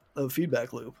 2 of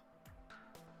Feedback Loop.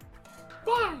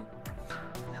 Bye!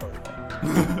 Hell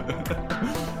yeah.